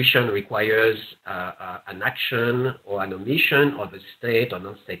persecution requires an action or an omission of the state or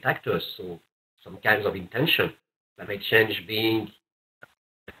non-state actors, so some kinds of intention. Climate change being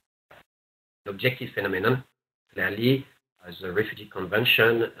an objective phenomenon, clearly, as the Refugee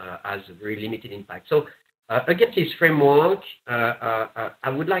Convention has a very limited impact. So, against this framework, I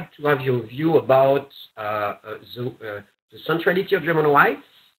would like to have your view about the centrality of human rights,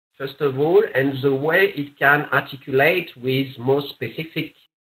 first of all, and the way it can articulate with more specific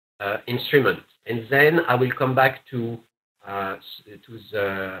instruments. And then I will come back to the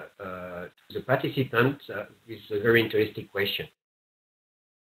participant with a very interesting question.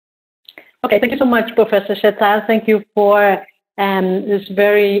 Okay, thank you so much, Professor Chetail. Thank you for this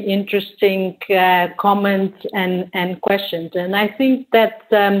very interesting comment and questions. And I think that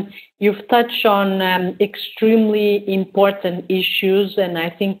you've touched on extremely important issues, and I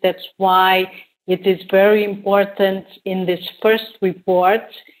think that's why it is very important in this first report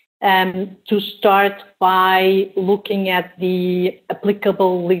to start by looking at the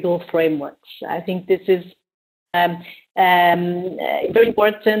applicable legal frameworks. I think this is very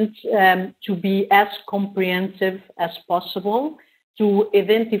important to be as comprehensive as possible to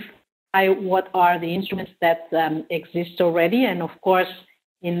identify what are the instruments that exist already. And of course,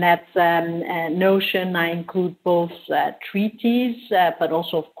 in that notion, I include both treaties, but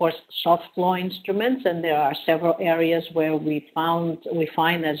also, of course, soft law instruments. And there are several areas where we find,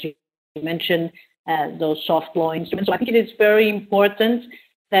 as you mentioned, those soft law instruments. So I think it is very important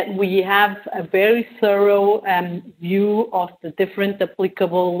that we have a very thorough view of the different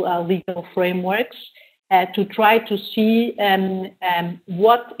applicable legal frameworks to try to see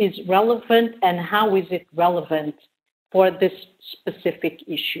what is relevant and how is it relevant for this specific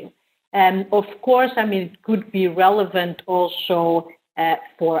issue. Of course, it could be relevant also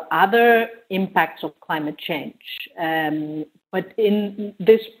for other impacts of climate change. But in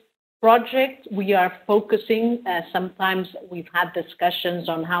this project, we are focusing, sometimes we've had discussions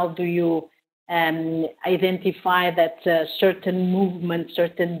on how do you identify that certain movement,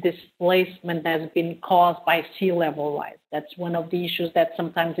 certain displacement has been caused by sea level rise. That's one of the issues that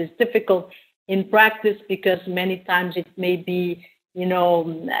sometimes is difficult in practice because many times it may be,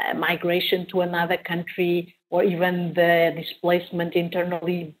 migration to another country or even the displacement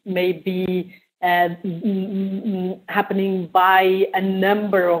internally may be happening by a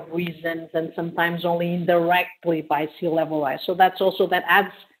number of reasons and sometimes only indirectly by sea level rise. So that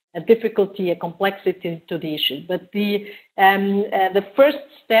adds a difficulty, a complexity to the issue. But the first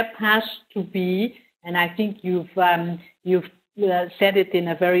step has to be, and I think you've said it in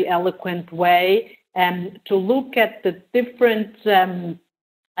a very eloquent way, to look at the different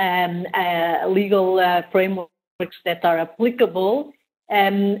legal frameworks that are applicable,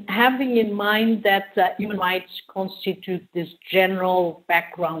 having in mind that human rights constitute this general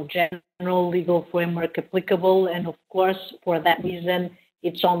background, general legal framework applicable, and of course, for that reason,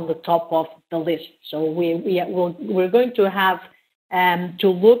 it's on the top of the list. So we're going to have to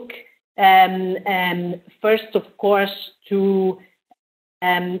look first, of course, to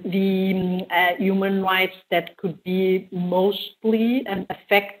the human rights that could be mostly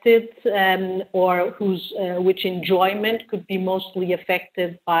affected or which enjoyment could be mostly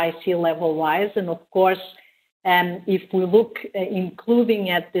affected by sea level rise. And of course, if we look,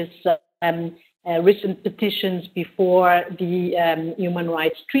 including at this recent petitions before the human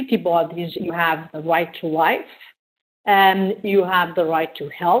rights treaty bodies, you have the right to life, you have the right to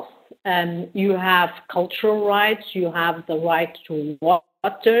health, you have cultural rights, you have the right to water.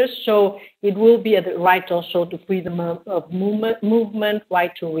 So it will be a right also to freedom of movement,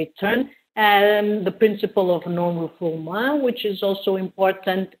 right to return, and the principle of non-refoulement, which is also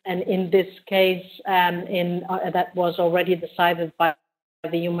important. And in this case, that was already decided by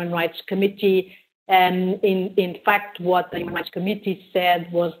the Human Rights Committee. And in fact, what the Human Rights Committee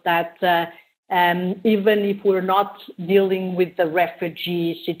said was that even if we're not dealing with the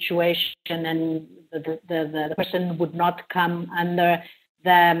refugee situation and the person would not come under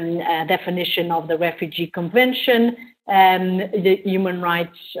the definition of the Refugee Convention, the human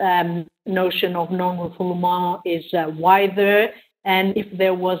rights notion of non-refoulement is wider. And if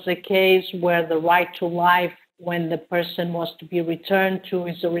there was a case where the right to life, when the person was to be returned to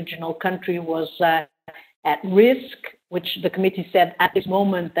his original country, was at risk, which the committee said at this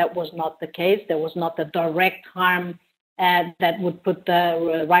moment that was not the case. There was not a direct harm that would put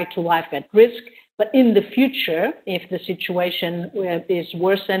the right to life at risk. But in the future, if the situation is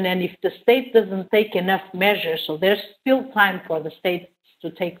worsened and if the state doesn't take enough measures, so there's still time for the state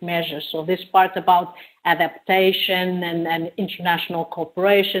to take measures. So this part about adaptation and international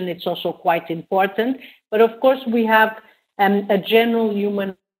cooperation, it's also quite important. But of course, we have a general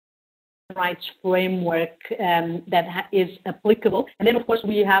human rights framework that is applicable. And then, of course,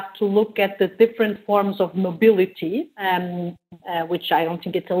 we have to look at the different forms of mobility, which I don't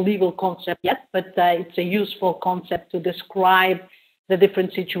think it's a legal concept yet, but it's a useful concept to describe the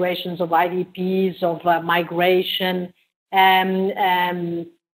different situations of IDPs, of migration.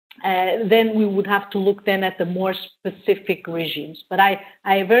 Then we would have to look then at the more specific regimes. But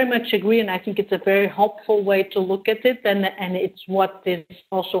I very much agree, and I think it's a very helpful way to look at it, and it's what is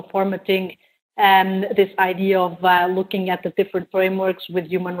also formatting this idea of looking at the different frameworks with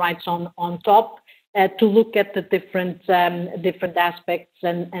human rights on top, to look at the different aspects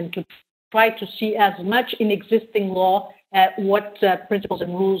and to try to see as much in existing law what principles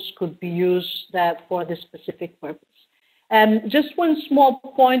and rules could be used for this specific purpose. Just one small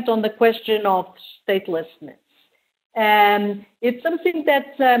point on the question of statelessness. It's something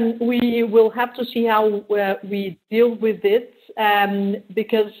that we will have to see how we deal with it,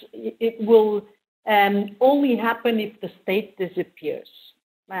 because it will only happen if the state disappears.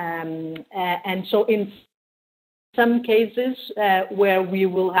 And so in some cases where we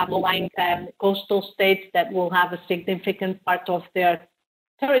will have low-lying coastal states that will have a significant part of their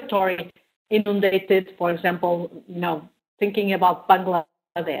territory inundated, for example, thinking about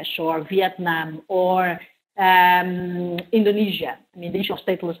Bangladesh or Vietnam or Indonesia. I mean, the issue of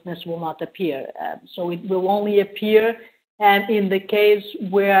statelessness will not appear. So it will only appear in the case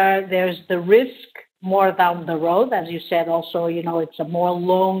where there's the risk more down the road. As you said, also, it's a more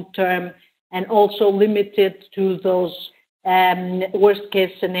long-term and also limited to those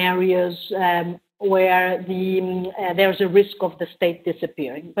worst-case scenarios where there's a risk of the state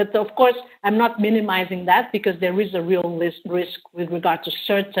disappearing. But of course, I'm not minimizing that, because there is a real risk with regard to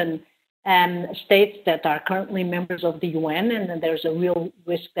certain states that are currently members of the UN, and there's a real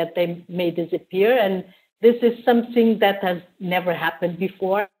risk that they may disappear. And this is something that has never happened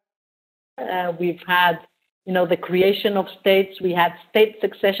before. We've had, the creation of states, we had state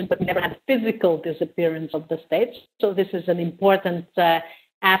succession, but we never had physical disappearance of the states. So this is an important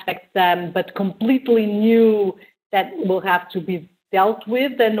aspect, but completely new, that will have to be dealt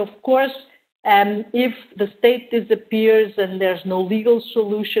with. And of course, if the state disappears and there's no legal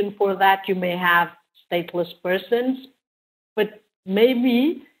solution for that, you may have stateless persons. But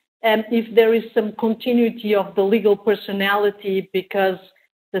maybe if there is some continuity of the legal personality, because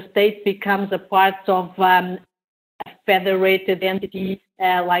the state becomes a part of a federated entity,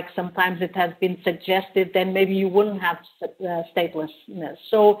 like sometimes it has been suggested, then maybe you wouldn't have statelessness.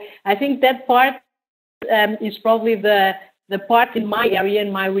 So I think that part is probably the part in my area,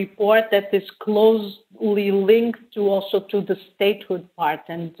 in my report, that is closely linked to also to the statehood part.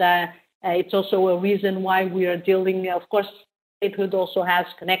 And it's also a reason why we are dealing, of course, statehood also has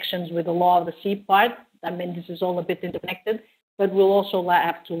connections with the law of the sea part. I mean, this is all a bit interconnected, but we'll also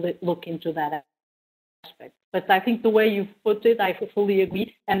have to look into that aspect. But I think the way you've put it, I fully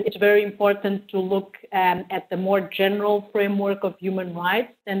agree. And it's very important to look at the more general framework of human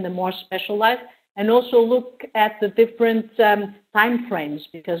rights and the more specialized, and also look at the different time frames,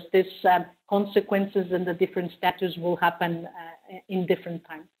 because this consequences and the different status will happen in different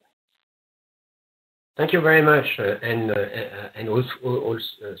time frames. Thank you very much. And also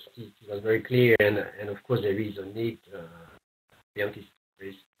Steve, it was very clear. And of course, there is a need, beyond this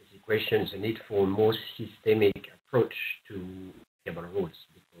question, is a need for a more systemic approach to global rules,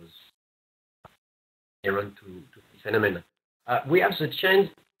 because inherent to this phenomenon. We have the chance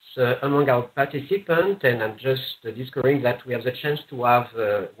among our participants, and I'm just discovering that we have the chance to have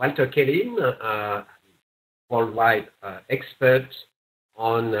Walter Kellin, worldwide expert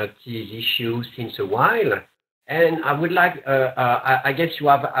on these issues since a while. And I would like, I guess you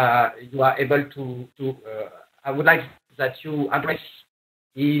are able to I would like that you address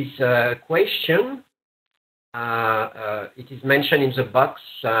his question. It is mentioned in the box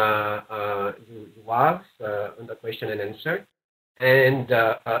you have under question and answer. And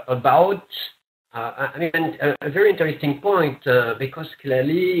about, I mean, a very interesting point, because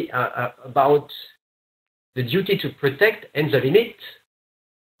clearly about the duty to protect and the limit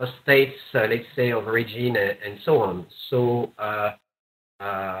of states, let's say, of origin and so on. So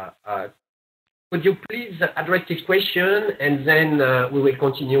could you please address this question, and then we will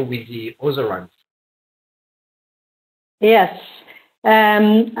continue with the other ones. Yes.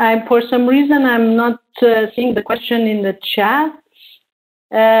 For some reason, I'm not seeing the question in the chat.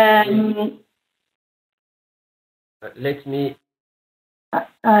 Let me.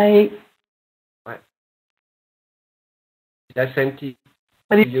 I sent it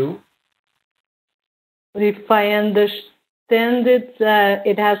to you. But if I understand it,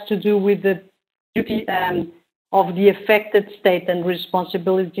 it has to do with the duty of the affected state and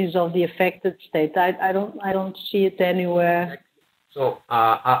responsibilities of the affected state. I don't see it anywhere. So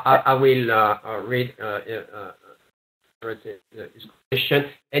I will read this question.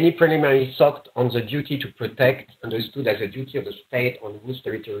 Any preliminary thought on the duty to protect, understood as a duty of the state on whose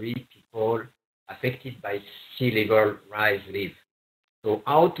territory people affected by sea level rise live? So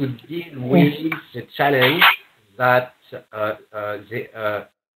how to deal with the challenge that the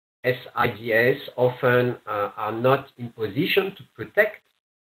SIDS often are not in position to protect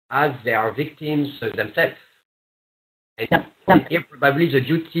as they are victims themselves. And here probably the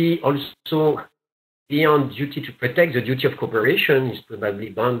duty also, beyond duty to protect, the duty of cooperation is probably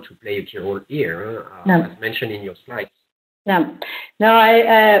bound to play a key role here, as mentioned in your slides. Yeah.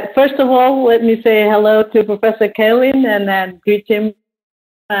 Now, first of all, let me say hello to Professor Kaelin and greet him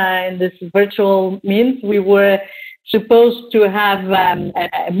in this virtual means. We were supposed to have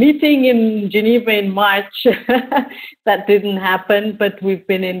a meeting in Geneva in March. That didn't happen, but we've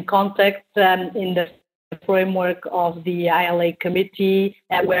been in contact in the framework of the ILA committee,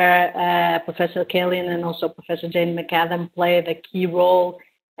 where Professor Kaelin and also Professor Jane McAdam played a key role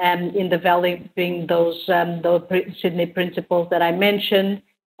in developing those Sydney principles that I mentioned.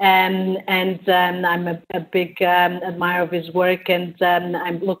 And I'm a big admirer of his work, and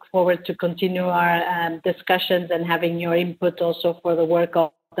I look forward to continue our discussions and having your input also for the work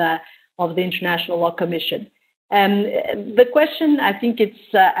of the International Law Commission. The question, I think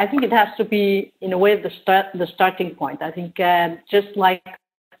it has to be in a way the starting point. I think just like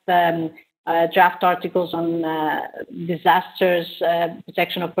the draft articles on disasters,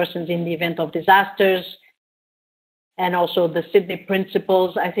 protection of persons in the event of disasters, and also the Sydney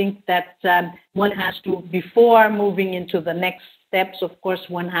principles, I think that one has to, before moving into the next steps, of course,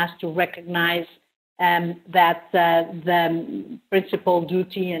 one has to recognize that the principal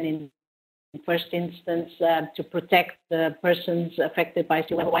duty, and in first instance to protect the persons affected by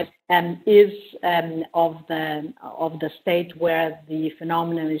sea level rise, is of the state where the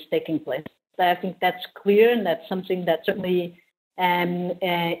phenomenon is taking place. So I think that's clear, and that's something that certainly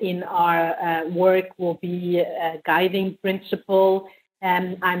in our work will be a guiding principle.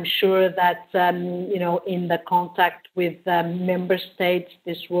 I'm sure that in the contact with member states,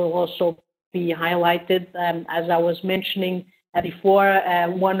 this will also be highlighted. As I was mentioning before,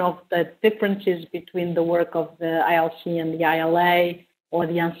 one of the differences between the work of the ILC and the ILA, or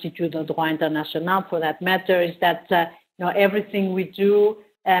the Institut de Droit International for that matter, is that everything we do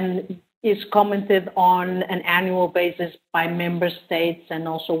is commented on an annual basis by member states, and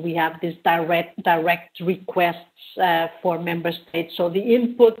also we have these direct requests for member states. So the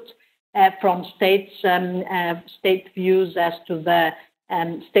input from states, state views as to the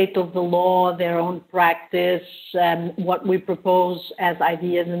state of the law, their own practice, what we propose as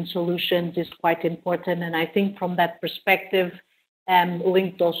ideas and solutions is quite important. And I think from that perspective,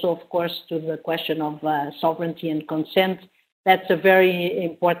 linked also, of course, to the question of sovereignty and consent, that's a very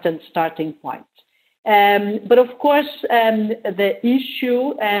important starting point. But of course, the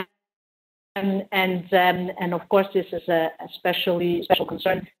issue, and of course, this is a special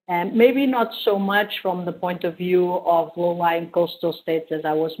concern, maybe not so much from the point of view of low-lying coastal states, as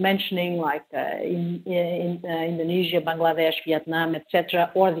I was mentioning, like in Indonesia, Bangladesh, Vietnam,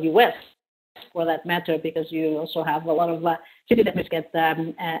 etc., or the US, for that matter, because you also have a lot of citizen risk in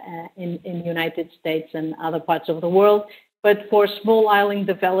the United States and other parts of the world. But for small island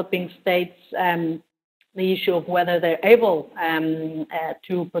developing states, the issue of whether they're able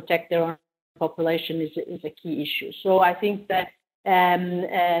to protect their own population is a key issue. So I think that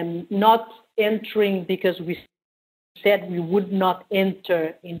not entering, because we said we would not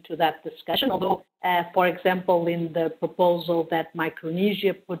enter into that discussion, although, for example, in the proposal that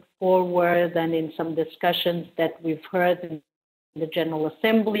Micronesia put forward, and in some discussions that we've heard in the General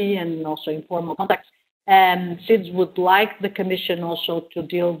Assembly and also informal contacts, SIDS would like the Commission also to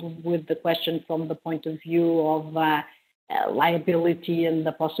deal with the question from the point of view of liability and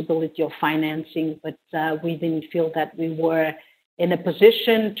the possibility of financing, but we didn't feel that we were in a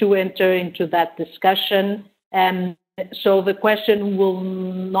position to enter into that discussion. So the question will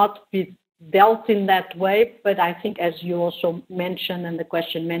not be dealt in that way, but I think, as you also mentioned, and the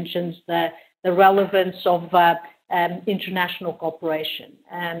question mentions, the relevance of international cooperation.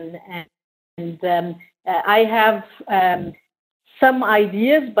 And I have some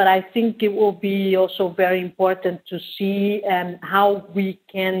ideas, but I think it will be also very important to see how we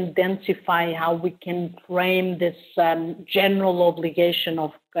can densify, how we can frame this general obligation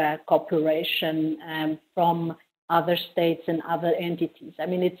of cooperation from other states and other entities. I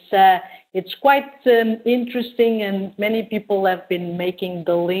mean, it's quite interesting, and many people have been making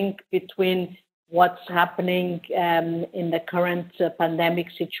the link between what's happening in the current pandemic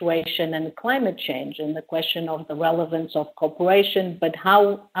situation and climate change, and the question of the relevance of cooperation, but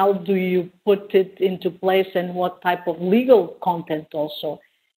how do you put it into place, and what type of legal content also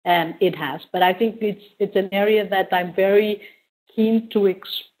it has. But I think it's an area that I'm very keen to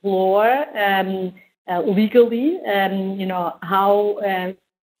explore legally, how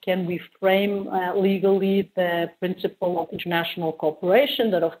can we frame legally the principle of international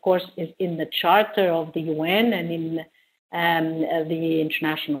cooperation that, of course, is in the Charter of the UN and in the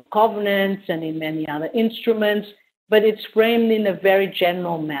international covenants and in many other instruments, but it's framed in a very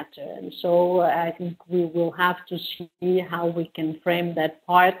general matter. And so I think we will have to see how we can frame that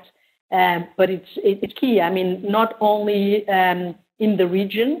part. But it's key. I mean, not only in the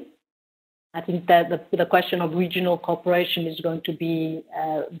region. I think that the question of regional cooperation is going to be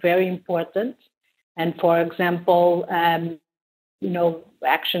very important. And for example,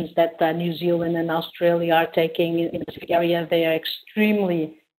 actions that New Zealand and Australia are taking in the Pacific area, they are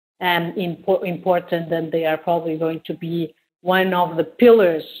extremely important, and they are probably going to be one of the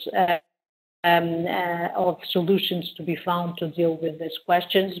pillars of solutions to be found to deal with these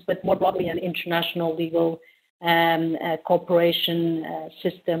questions, but more broadly an international legal cooperation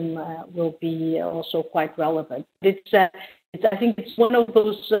system will be also quite relevant. I think it's one of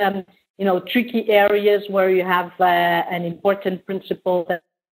those tricky areas where you have an important principle that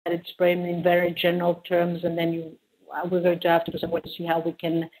it's framed in very general terms, and then we're going to have to do some work to see how we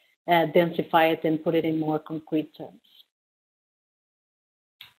can densify it and put it in more concrete terms.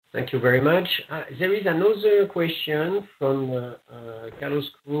 Thank you very much. There is another question from Carlos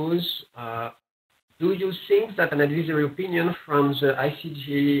Cruz. Do you think that an advisory opinion from the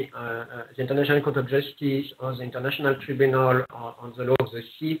ICJ, the International Court of Justice, or the International Tribunal on the Law of the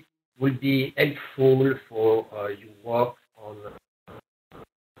Sea will be helpful for your work on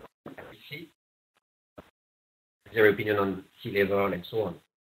sea? Their opinion on sea level and so on?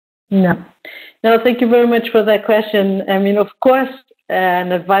 No, thank you very much for that question. I mean, of course,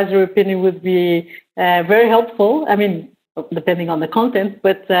 an advisory opinion would be very helpful. I mean, depending on the content,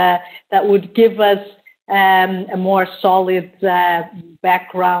 but that would give us a more solid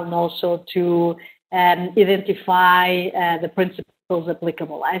background also to identify the principles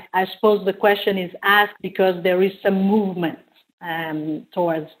applicable. I suppose the question is asked because there is some movement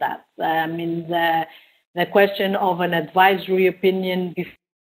towards that. I mean, the question of an advisory opinion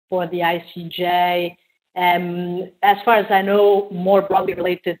before the ICJ, as far as I know, more broadly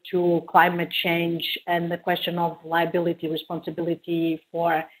related to climate change and the question of liability, responsibility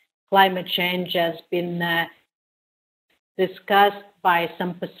for climate change has been discussed by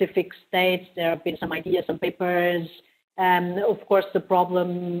some Pacific states. There have been some ideas, some papers. Of course, the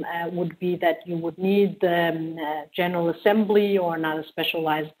problem would be that you would need the General Assembly or not a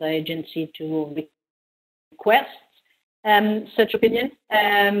specialized agency to request such opinion.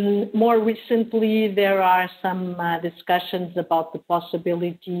 More recently, there are some discussions about the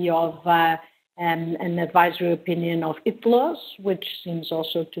possibility of an advisory opinion of ITLOS, which seems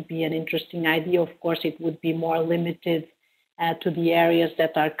also to be an interesting idea. Of course, it would be more limited to the areas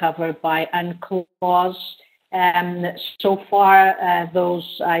that are covered by UNCLOS. So far,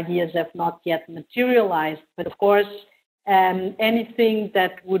 those ideas have not yet materialized, but of course, anything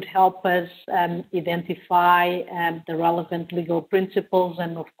that would help us identify the relevant legal principles,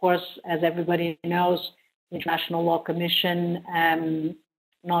 and of course, as everybody knows, the International Law Commission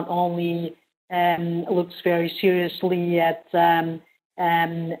not only looks very seriously at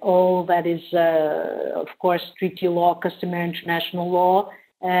all that is, of course, treaty law, customary international law,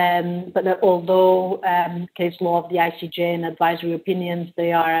 but although case law of the ICJ and advisory opinions,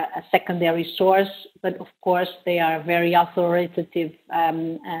 they are a secondary source, but of course they are a very authoritative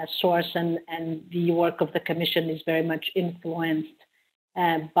source, and the work of the Commission is very much influenced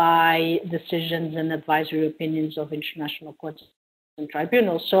by decisions and advisory opinions of international courts and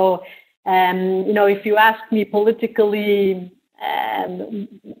tribunals. So, if you ask me politically,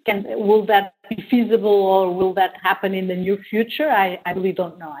 will that be feasible or will that happen in the near future? I really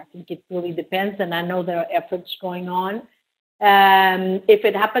don't know. I think it really depends, and I know there are efforts going on. If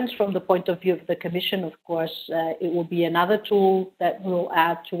it happens from the point of view of the Commission, of course, it will be another tool that will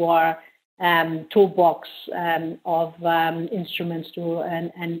add to our toolbox of instruments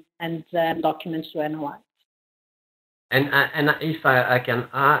and documents to analyze. And if I can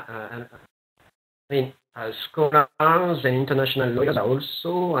add, I mean, scholars and international lawyers are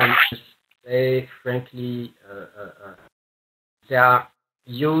also, I must say, frankly, they are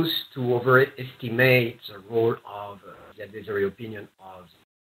used to overestimate the role of the advisory opinion of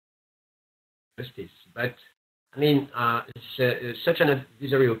justice. But I mean, such an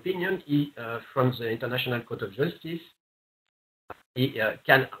advisory opinion from the International Court of Justice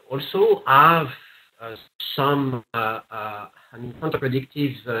can also have some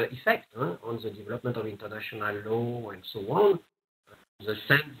counterproductive effect on the development of international law and so on, in the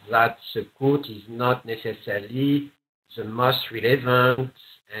sense that the court is not necessarily the most relevant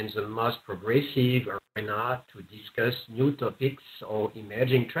and the most progressive arena to discuss new topics or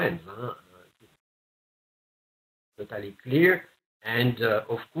emerging trends. Totally clear. And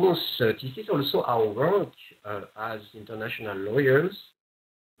of course, this is also our work as international lawyers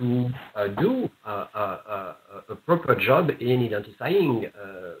to do a proper job in identifying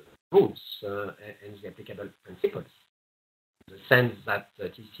rules and the applicable principles. In the sense that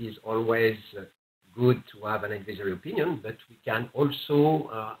this is always good to have an advisory opinion, but we can also,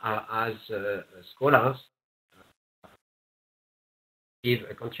 as scholars, give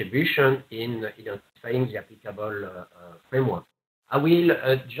a contribution in identifying the applicable framework. I will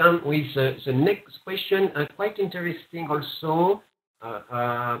jump with the next question, quite interesting also,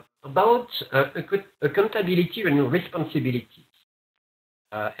 about accountability and responsibility.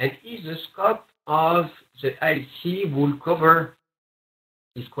 And is the scope of the ILC will cover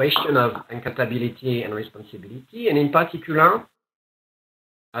this question of accountability and responsibility, and in particular,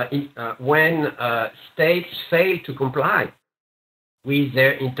 when states fail to comply with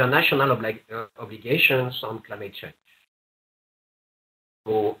their international obligations on climate change.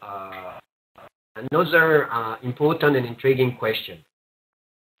 So another important and intriguing question.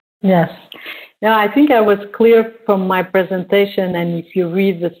 Yes. Now, I think I was clear from my presentation, and if you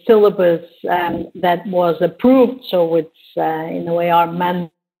read the syllabus that was approved, so it's in a way our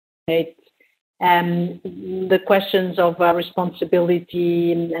mandate, the questions of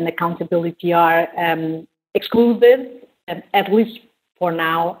responsibility and accountability are excluded, at least for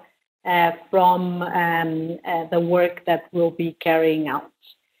now, from the work that we'll be carrying out.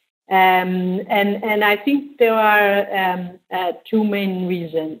 And I think there are two main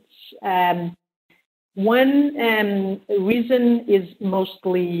reasons. One reason is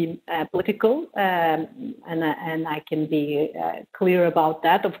mostly political, and I can be clear about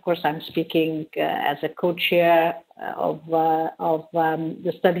that. Of course, I'm speaking as a co-chair of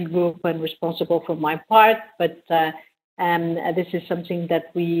the study group and responsible for my part, but this is something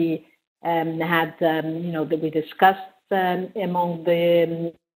that we had, that we discussed among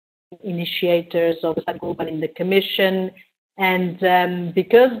the initiators of the study group and in the commission. And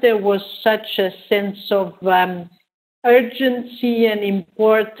because there was such a sense of urgency and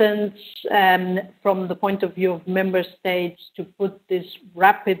importance from the point of view of member states to put this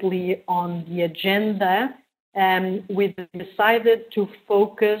rapidly on the agenda, we decided to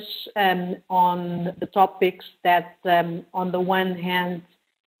focus on the topics that, on the one hand,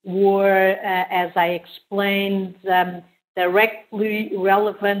 were, as I explained, directly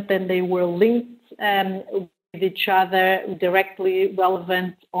relevant, and they were linked with each other, directly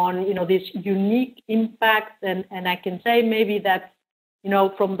relevant on, this unique impact. And I can say maybe that,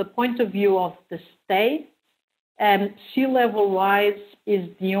 from the point of view of the state, sea level rise is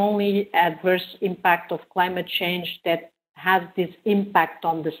the only adverse impact of climate change that has this impact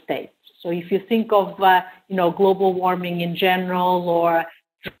on the state. So if you think of, global warming in general, or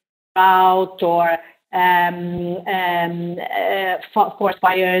drought, or forest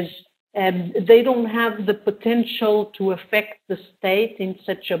fires, they don't have the potential to affect the state in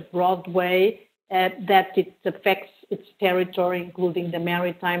such a broad way that it affects its territory, including the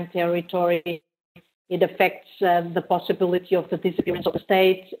maritime territory. It affects the possibility of the disappearance of the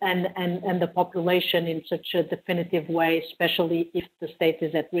state and the population in such a definitive way, especially if the state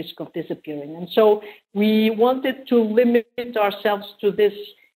is at risk of disappearing. And so we wanted to limit ourselves to this,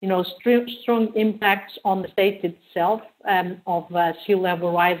 strong impacts on the state itself of sea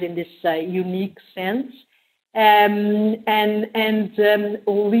level rise in this unique sense, and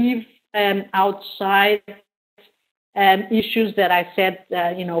leave outside issues that I said,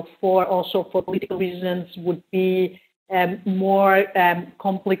 for political reasons would be more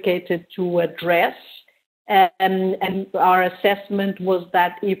complicated to address. And our assessment was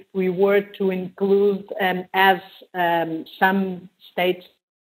that if we were to include, as some states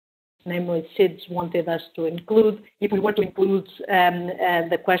namely SIDS, wanted us to include. If we were to include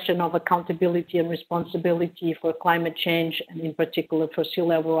the question of accountability and responsibility for climate change, and in particular for sea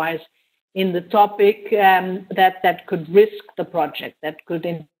level rise, in the topic, that could risk the project, that could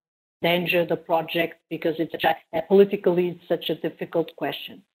endanger the project, because it's politically it's such a difficult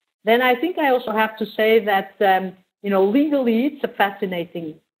question. Then I think I also have to say that legally it's a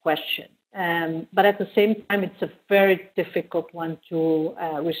fascinating question. But at the same time, it's a very difficult one to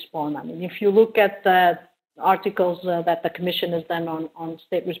respond. I mean, if you look at the articles that the Commission has done on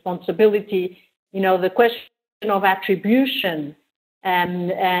state responsibility, the question of attribution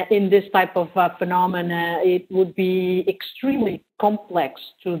in this type of phenomena, it would be extremely complex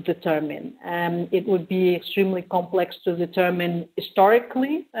to determine. It would be extremely complex to determine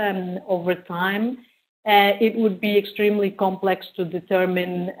historically over time. It would be extremely complex to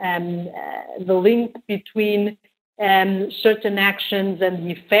determine the link between certain actions and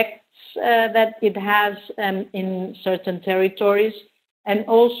the effects that it has in certain territories. And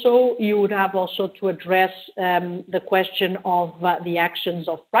also, you would have also to address the question of the actions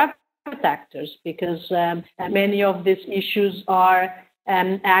of private actors, because many of these issues are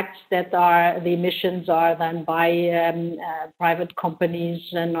acts that the emissions are done by private companies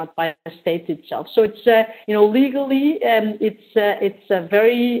and not by the state itself. So it's legally it's a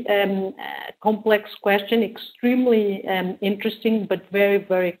very complex question, extremely interesting, but very,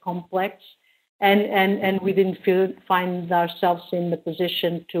 very complex. And we didn't find ourselves in the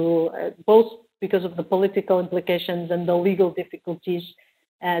position to both because of the political implications and the legal difficulties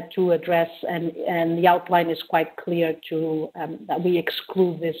to address, and the outline is quite clear that we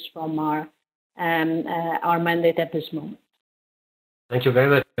exclude this from our mandate at this moment. Thank you very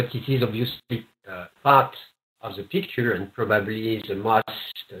much. But it is obviously part of the picture and probably the most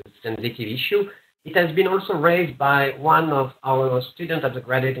sensitive issue. It has been also raised by one of our students at the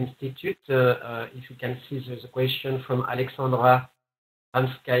Graduate Institute. If you can see, there's a question from Alexandra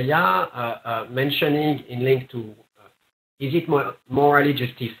Ramskaya mentioning in link to is it morally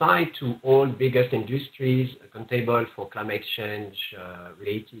justified to all biggest industries accountable for climate change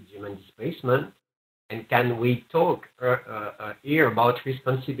related human displacement? And can we talk here about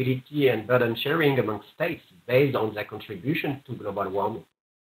responsibility and burden sharing among states based on their contribution to global warming?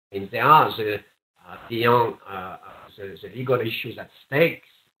 And there are beyond the legal issues at stake,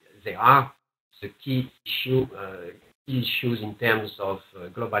 there are the key issues in terms of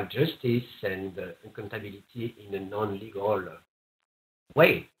global justice and accountability in a non-legal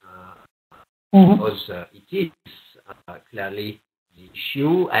way, because it is clearly the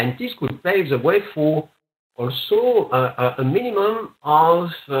issue, and this could pave the way for also a minimum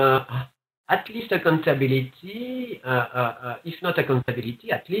of at least accountability, if not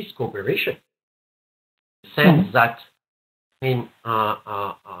accountability, at least cooperation. Sense that, I mean,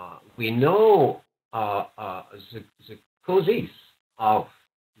 we know the causes of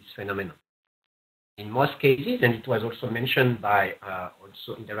this phenomenon. In most cases, and it was also mentioned by,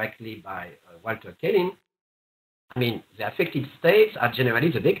 also indirectly by Walter Kelling, I mean, the affected states are generally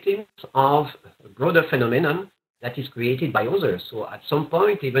the victims of a broader phenomenon that is created by others. So at some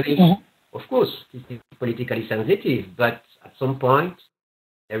point, even if, of course, this is politically sensitive, but at some point,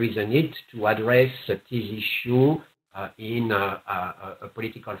 there is a need to address this issue in a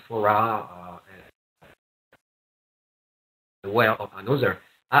political fora way or another.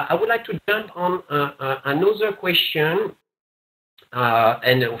 I would like to jump on another question,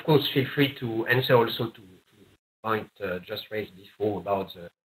 and of course, feel free to answer also to the point just raised before about the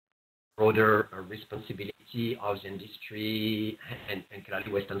broader responsibility of the industry and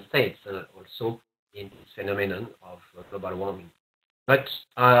clearly Western states also in this phenomenon of global warming. But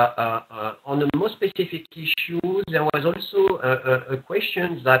on the more specific issues, there was also a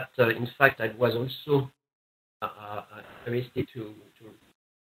question that, in fact, I was also interested to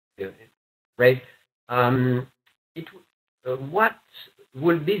raise. What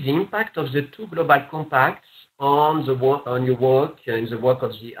will be the impact of the two global compacts on the work, on your work and the work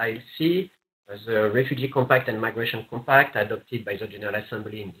of the ILC, the Refugee Compact and Migration Compact adopted by the General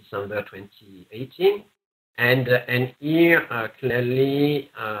Assembly in December 2018? And here,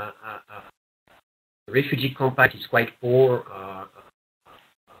 clearly, the Refugee Compact is quite poor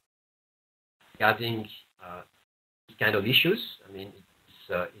regarding these kind of issues. I mean,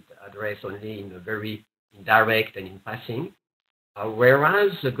 it addressed only in a very indirect and in passing.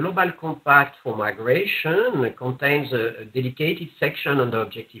 Whereas the Global Compact for Migration contains a dedicated section under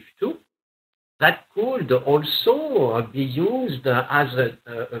Objective 2 that could also be used as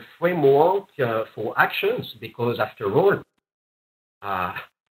a framework for actions, because after all,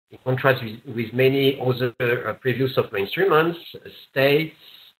 in contrast with many other previous software instruments, states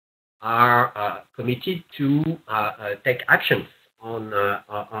are committed to take actions on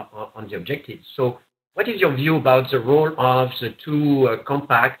the objectives. So what is your view about the role of the two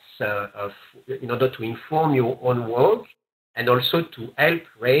compacts in order to inform your own work and also to help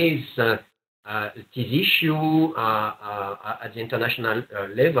raise this issue at the international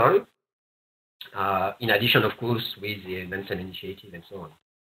level, in addition, of course, with the Vincent initiative and so on?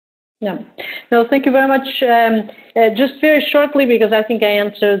 Yeah. No, thank you very much. Just very shortly, because I think I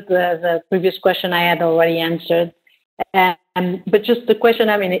answered the previous question I had already answered. But just the question,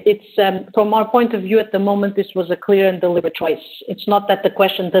 I mean, it's from our point of view at the moment, this was a clear and deliberate choice. It's not that the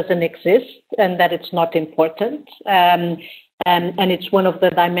question doesn't exist and that it's not important. And it's one of the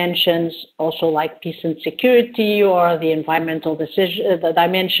dimensions also like peace and security or the environmental decision, the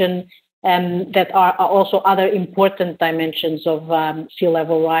dimension that are also other important dimensions of sea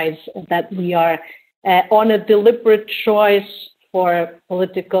level rise that we are on a deliberate choice for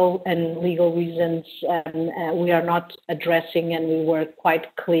political and legal reasons, we are not addressing, and we were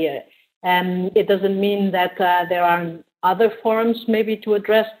quite clear. It doesn't mean that there are other forums maybe to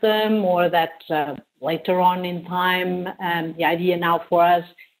address them, or that later on in time, the idea now for us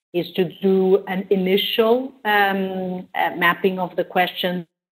is to do an initial mapping of the questions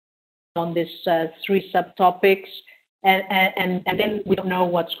on these three subtopics, and then we don't know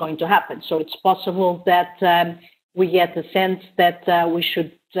what's going to happen. So it's possible that we get the sense that we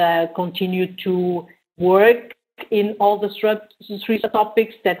should continue to work in all the three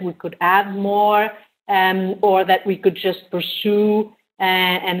subtopics, that we could add more, or that we could just pursue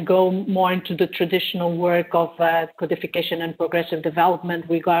and go more into the traditional work of codification and progressive development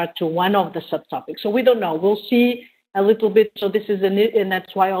regard to one of the subtopics. So we don't know. We'll see a little bit. So this is and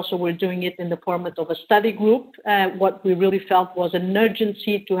that's why also we're doing it in the format of a study group. What we really felt was an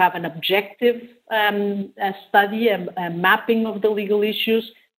urgency to have an objective study, a mapping of the legal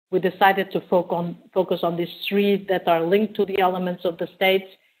issues. We decided to focus on these three that are linked to the elements of the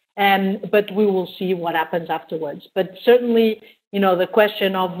states, but we will see what happens afterwards. But certainly, the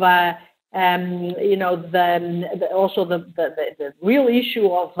question of also the real issue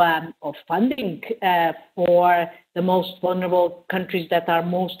of funding for the most vulnerable countries that are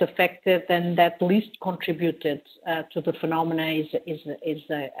most affected and that least contributed to the phenomena is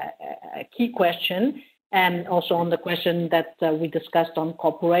a key question. And also on the question that we discussed on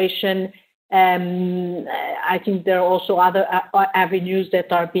cooperation, I think there are also other avenues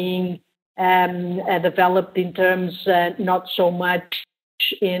that are being developed in terms not so much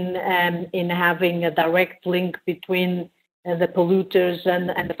in having a direct link between the polluters and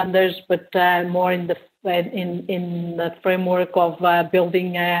the funders, but more in the framework of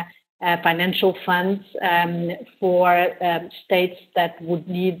building financial funds for states that would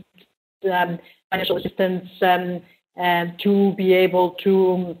need financial assistance to be able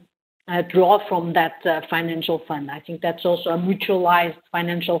to draw from that financial fund. I think that's also a mutualized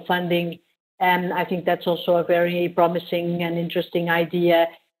financial funding. And I think that's also a very promising and interesting idea.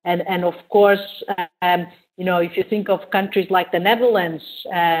 And of course, if you think of countries like the Netherlands,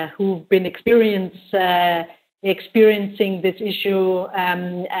 who've been experiencing this issue,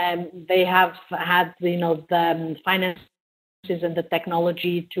 they have had, the finances and the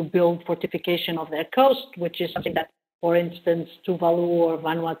technology to build fortification of their coast, which is something that, for instance, Tuvalu or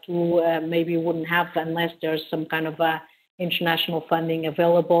Vanuatu maybe wouldn't have unless there's some kind of international funding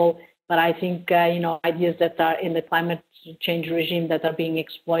available. But I think, ideas that are in the climate change regime that are being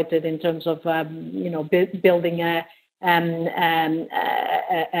exploited in terms of, building a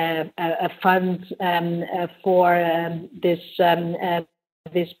fund for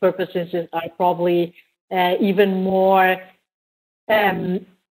these purposes are probably even more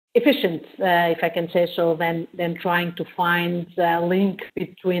efficient, if I can say so, than trying to find a link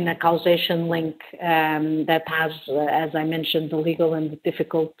between a causation link that has, as I mentioned, the legal and the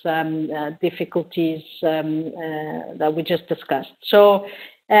difficulties that we just discussed. So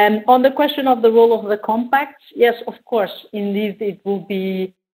on the question of the role of the compacts, yes, of course, indeed, it will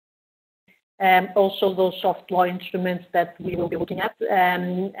be also those soft law instruments that we will be looking at.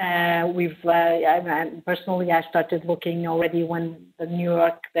 Personally, I started looking already when the New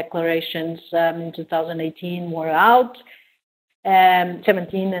York declarations in 2018 were out,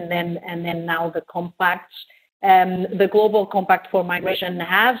 17, and then now the compacts. The Global Compact for Migration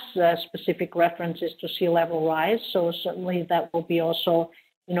has specific references to sea level rise, so certainly that will be also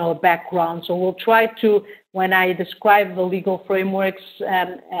background. So we'll try to, when I describe the legal frameworks,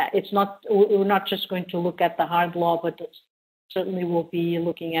 we're not just going to look at the hard law, but certainly we'll be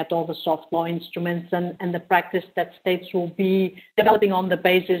looking at all the soft law instruments and the practice that states will be developing on the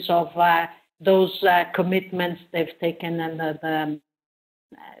basis of those commitments they've taken and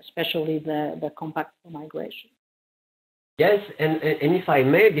especially the Compact for Migration. Yes, and if I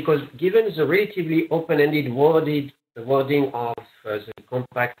may, because given the relatively open-ended wording of the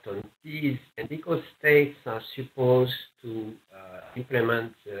Compact on peace, and because states are supposed to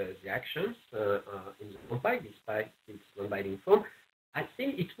implement the actions in the Compact, despite its non-binding form, I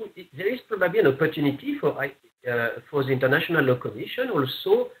think there is probably an opportunity for the International Law Commission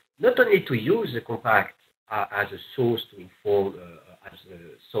also not only to use the Compact as a source to inform, as a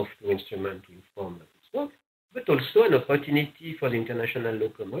soft law instrument to inform its work, but also an opportunity for the International Law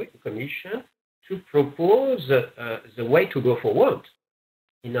Commission to propose the way to go forward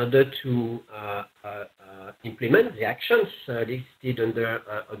in order to implement the actions listed under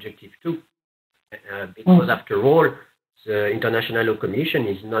Objective 2. Because after all, the International Law Commission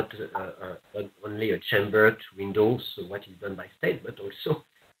is not only a chamber to endorse what is done by state, but also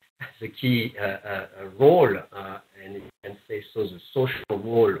the key role, and you can say so, the social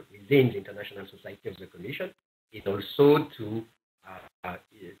role within the international society of the Commission is also to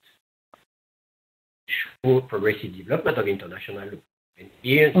show progressive development of international law. And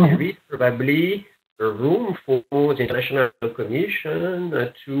here there is probably a room for the International Law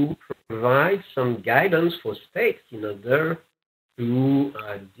Commission to provide some guidance for states in order to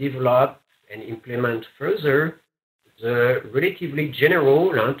develop and implement further the relatively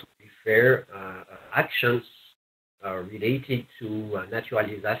general, to be fair, actions related to natural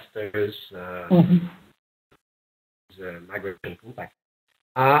disasters, the Migration Compact.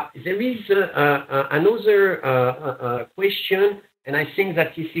 There is another question, and I think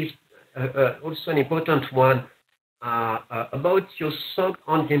that this is also an important one, about your thought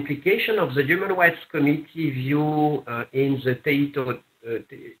on the implication of the Human Rights Committee view in the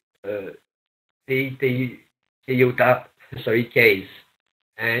Toyota case,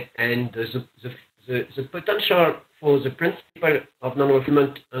 and the potential for the principle of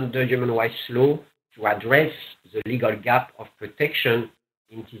non-refoulement under human rights law to address the legal gap of protection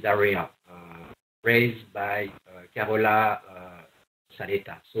in this area, raised by Carola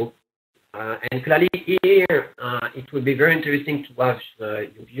Saleta. So, and clearly here, it would be very interesting to have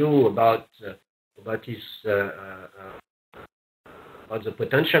your view about this, about the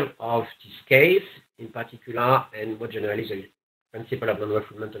potential of this case in particular, and more generally the principle of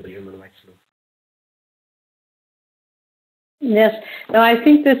non-refoulement under human rights law. Yes, no, I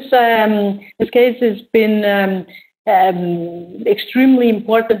think this case has been extremely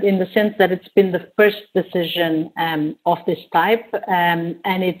important in the sense that it's been the first decision of this type, and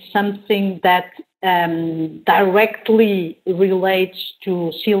it's something that directly relates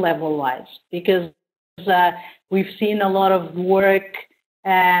to sea level rise, because we've seen a lot of work,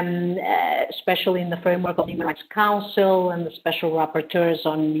 especially in the framework of the Human Rights Council and the special rapporteurs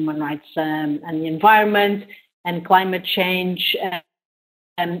on human rights and the environment and climate change.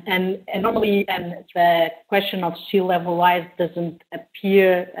 And normally the question of sea level rise doesn't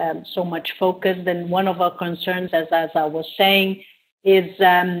appear so much focused. And one of our concerns, as I was saying, is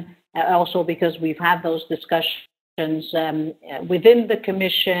also because we've had those discussions within the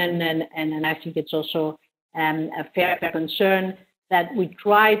Commission, and I think it's also a fair concern that we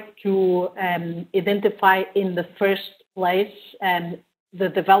try to identify in the first place the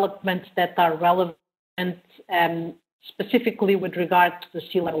developments that are relevant specifically with regard to the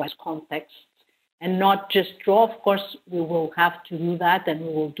sea level rise context, and not just draw. Of course, we will have to do that, and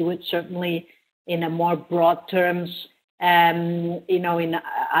we will do it certainly in a more broad terms, in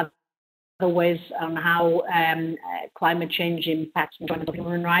other ways on how climate change impacts enjoyment of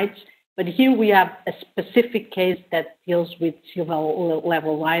human rights. But here we have a specific case that deals with sea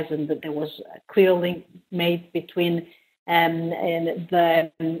level rise, and that there was a clear link made between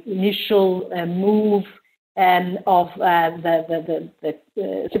the initial move of the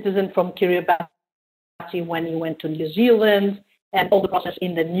citizen from Kiribati when he went to New Zealand, and all the process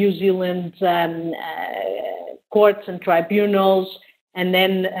in the New Zealand courts and tribunals, and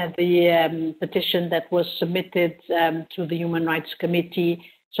then the petition that was submitted to the Human Rights Committee.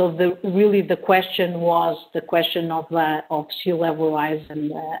 So really the question was the question of sea level rise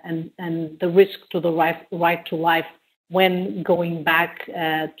and the risk to the right to life when going back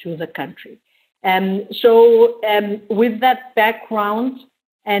to the country. So with that background,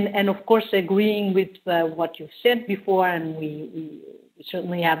 and of course agreeing with what you've said before, and we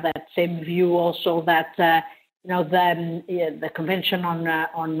certainly have that same view also that the Convention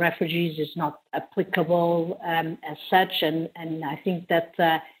on Refugees is not applicable as such, and I think that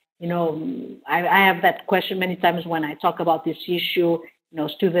I have that question many times when I talk about this issue.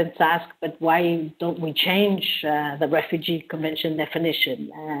 Students ask, but why don't we change the Refugee Convention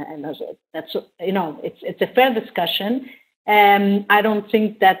definition? And that's it's a fair discussion, I don't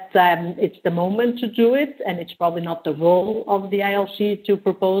think that it's the moment to do it, and it's probably not the role of the ILC to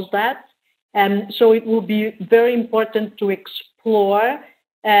propose that. So it will be very important to explore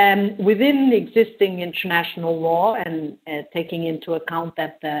within the existing international law, and taking into account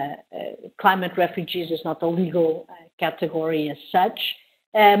that climate refugees is not a legal category as such,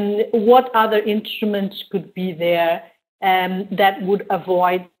 what other instruments could be there that would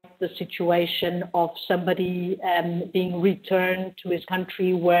avoid the situation of somebody being returned to his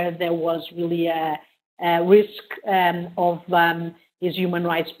country where there was really a risk of his human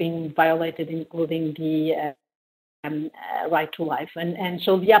rights being violated, including the right to life. And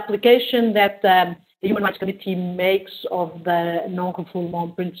so the application that the Human Rights Committee makes of the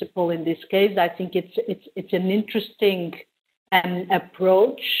non-refoulement principle in this case, I think it's an interesting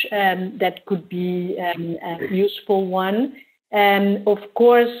approach that could be a useful one. Of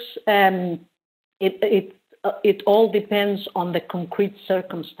course, it all depends on the concrete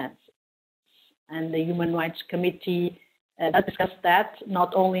circumstances, and the Human Rights Committee discussed that,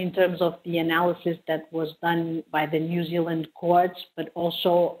 not only in terms of the analysis that was done by the New Zealand courts, but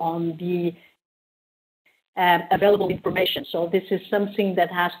also on the available information. So this is something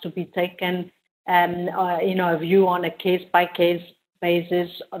that has to be taken a view on a case-by-case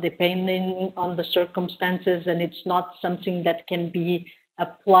basis, depending on the circumstances, and it's not something that can be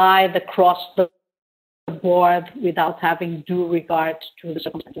applied across the board without having due regard to the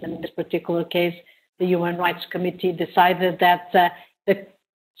circumstances. And in this particular case, the Human Rights Committee decided that the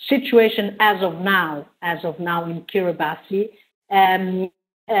situation as of now in Kiribati,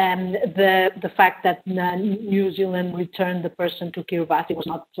 the fact that New Zealand returned the person to Kiribati was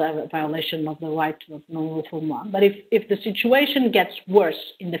not a violation of the right of non-refoulement. But if the situation gets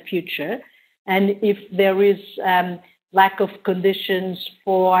worse in the future, and if there is lack of conditions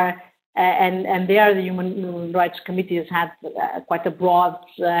for, and there the Human Rights Committee has had quite a broad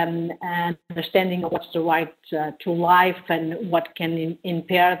understanding of what's the right to life and what can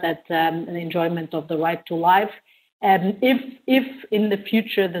impair that enjoyment of the right to life. If in the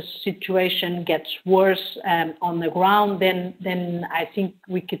future the situation gets worse on the ground, then I think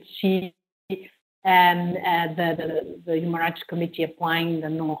we could see the Human Rights Committee applying the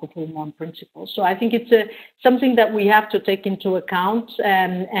non-refoulement principle. So I think it's something that we have to take into account,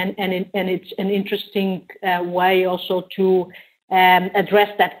 and it's an interesting way also to address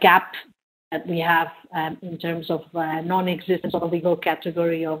that gap that we have in terms of non-existence of a legal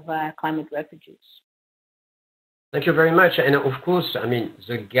category of climate refugees. Thank you very much. And of course, I mean,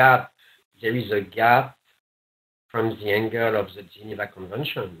 there is a gap from the angle of the Geneva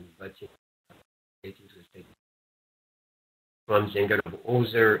Convention, but from the angle of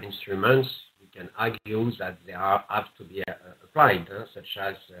other instruments, we can argue that they have to be applied, such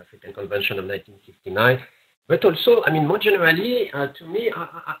as the African Convention of 1969. But also, I mean, more generally, to me,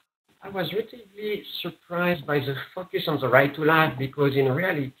 I was relatively surprised by the focus on the right to life, because in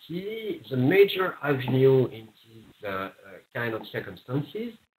reality, the major avenue in these kind of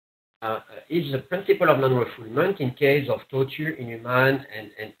circumstances is the principle of non-refoulement in case of torture, inhuman,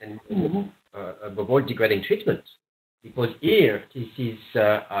 and above all, degrading treatment. Because here, this is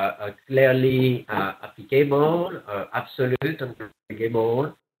clearly applicable, absolute and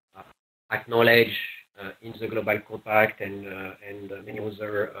applicable, acknowledged in the Global Compact and many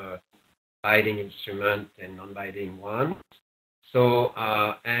other binding instruments and non-binding ones. So,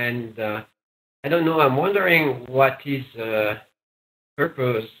 I don't know, I'm wondering what is the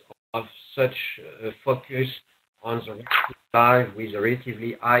purpose of such a focus on the right to life with a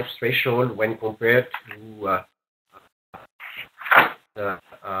relatively high threshold when compared to the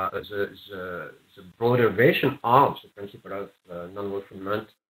broader version of the principle of non-refoulement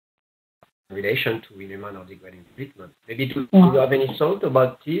in relation to inhuman or degrading treatment. Maybe do you have any thought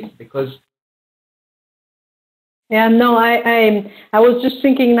about this? Because yeah, no, I was just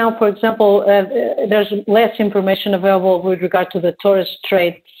thinking now, for example, there's less information available with regard to the Torres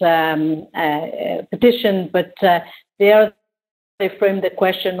Strait petition, but they framed the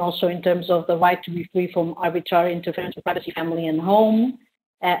question also in terms of the right to be free from arbitrary interference with privacy, family, and home,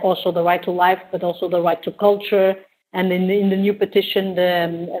 also the right to life, but also the right to culture. And in the new petition,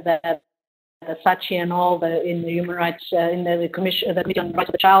 the Sachi and all, in the human rights, in the Commission, the Committee on the Rights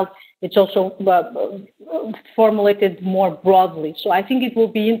of the Child, it's also formulated more broadly. So I think it will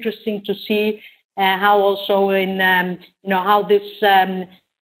be interesting to see how also in, how this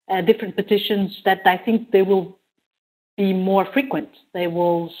different petitions that I think they will be more frequent. They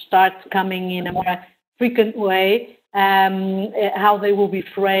will start coming in a more frequent way, how they will be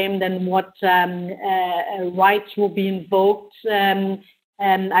framed and what rights will be invoked. And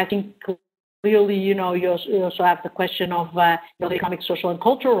I think clearly, you also have the question of the economic, social, and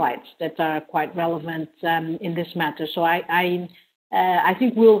cultural rights that are quite relevant in this matter. So I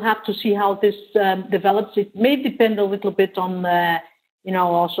think we'll have to see how this develops. It may depend a little bit on the,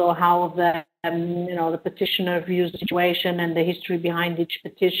 also how the the petitioner views the situation and the history behind each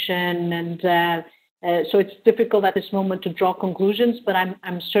petition, and so it's difficult at this moment to draw conclusions. But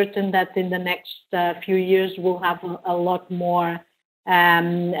I'm certain that in the next few years we'll have a lot more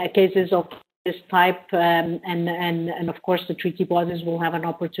cases of this type, and of course the treaty bodies will have an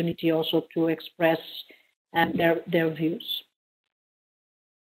opportunity also to express their views.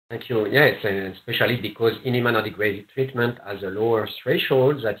 Thank you. Yes, and especially because inhumane or degraded treatment has a lower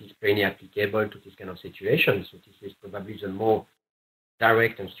threshold that is plainly applicable to this kind of situation. So this is probably the more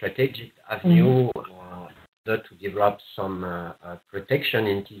direct and strategic avenue to develop some protection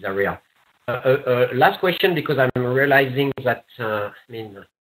in this area. Last question, because I'm realizing that this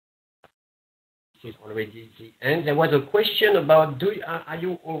is already the end. There was a question about are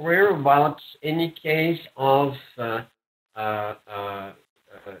you aware about any case of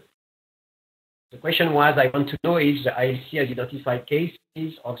the question was, I want to know if the ILC has identified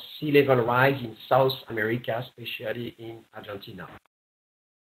cases of sea level rise in South America, especially in Argentina.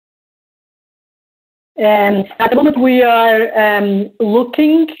 At the moment, we are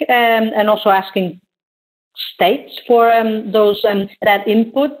looking and also asking states for those that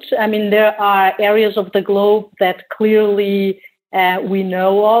input. I mean, there are areas of the globe that clearly we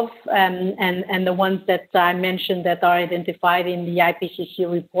know of, and the ones that I mentioned that are identified in the IPCC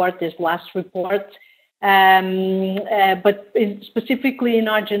report, this last report. But specifically in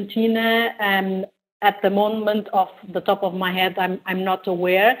Argentina, at the moment, off the top of my head, I'm not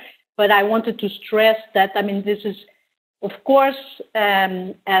aware. But I wanted to stress that, I mean, this is, of course,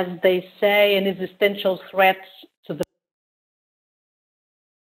 as they say, an existential threat to the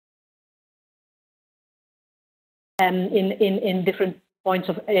in different points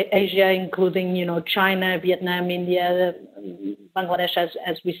of Asia, including, China, Vietnam, India, Bangladesh,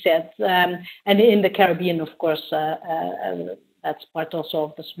 as we said, and in the Caribbean, of course, that's part also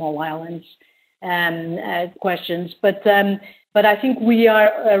of the small islands questions. But I think we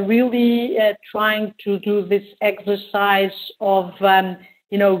are really trying to do this exercise of,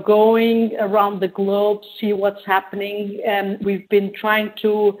 going around the globe, see what's happening. We've been trying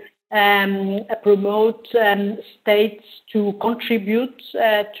to promote states to contribute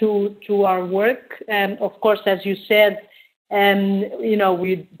to our work. Of course, as you said,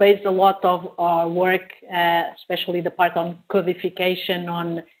 we base a lot of our work, especially the part on codification,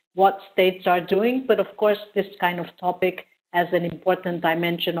 on what states are doing. But of course, this kind of topic has an important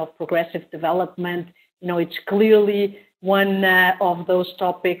dimension of progressive development. It's clearly one of those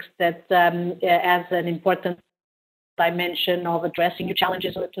topics that has an important dimension of addressing new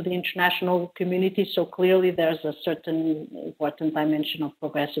challenges to the international community. So clearly there's a certain important dimension of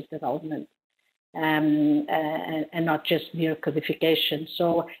progressive development and not just mere codification.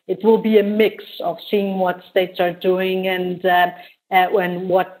 So it will be a mix of seeing what states are doing and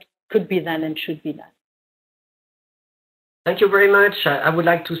what could be done and should be done. Thank you very much. I would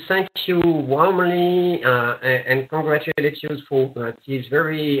like to thank you warmly and congratulate you for this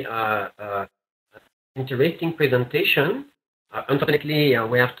very interesting presentation. Unfortunately,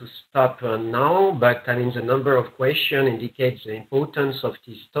 we have to stop now, but I mean, the number of questions indicates the importance of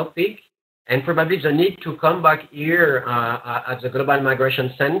this topic and probably the need to come back here at the Global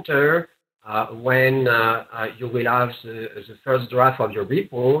Migration Center when you will have the first draft of your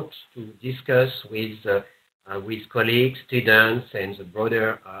report to discuss with colleagues, students, and the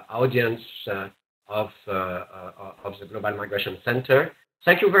broader audience of the Global Migration Center.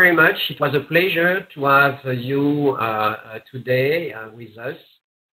 Thank you very much. It was a pleasure to have you today with us.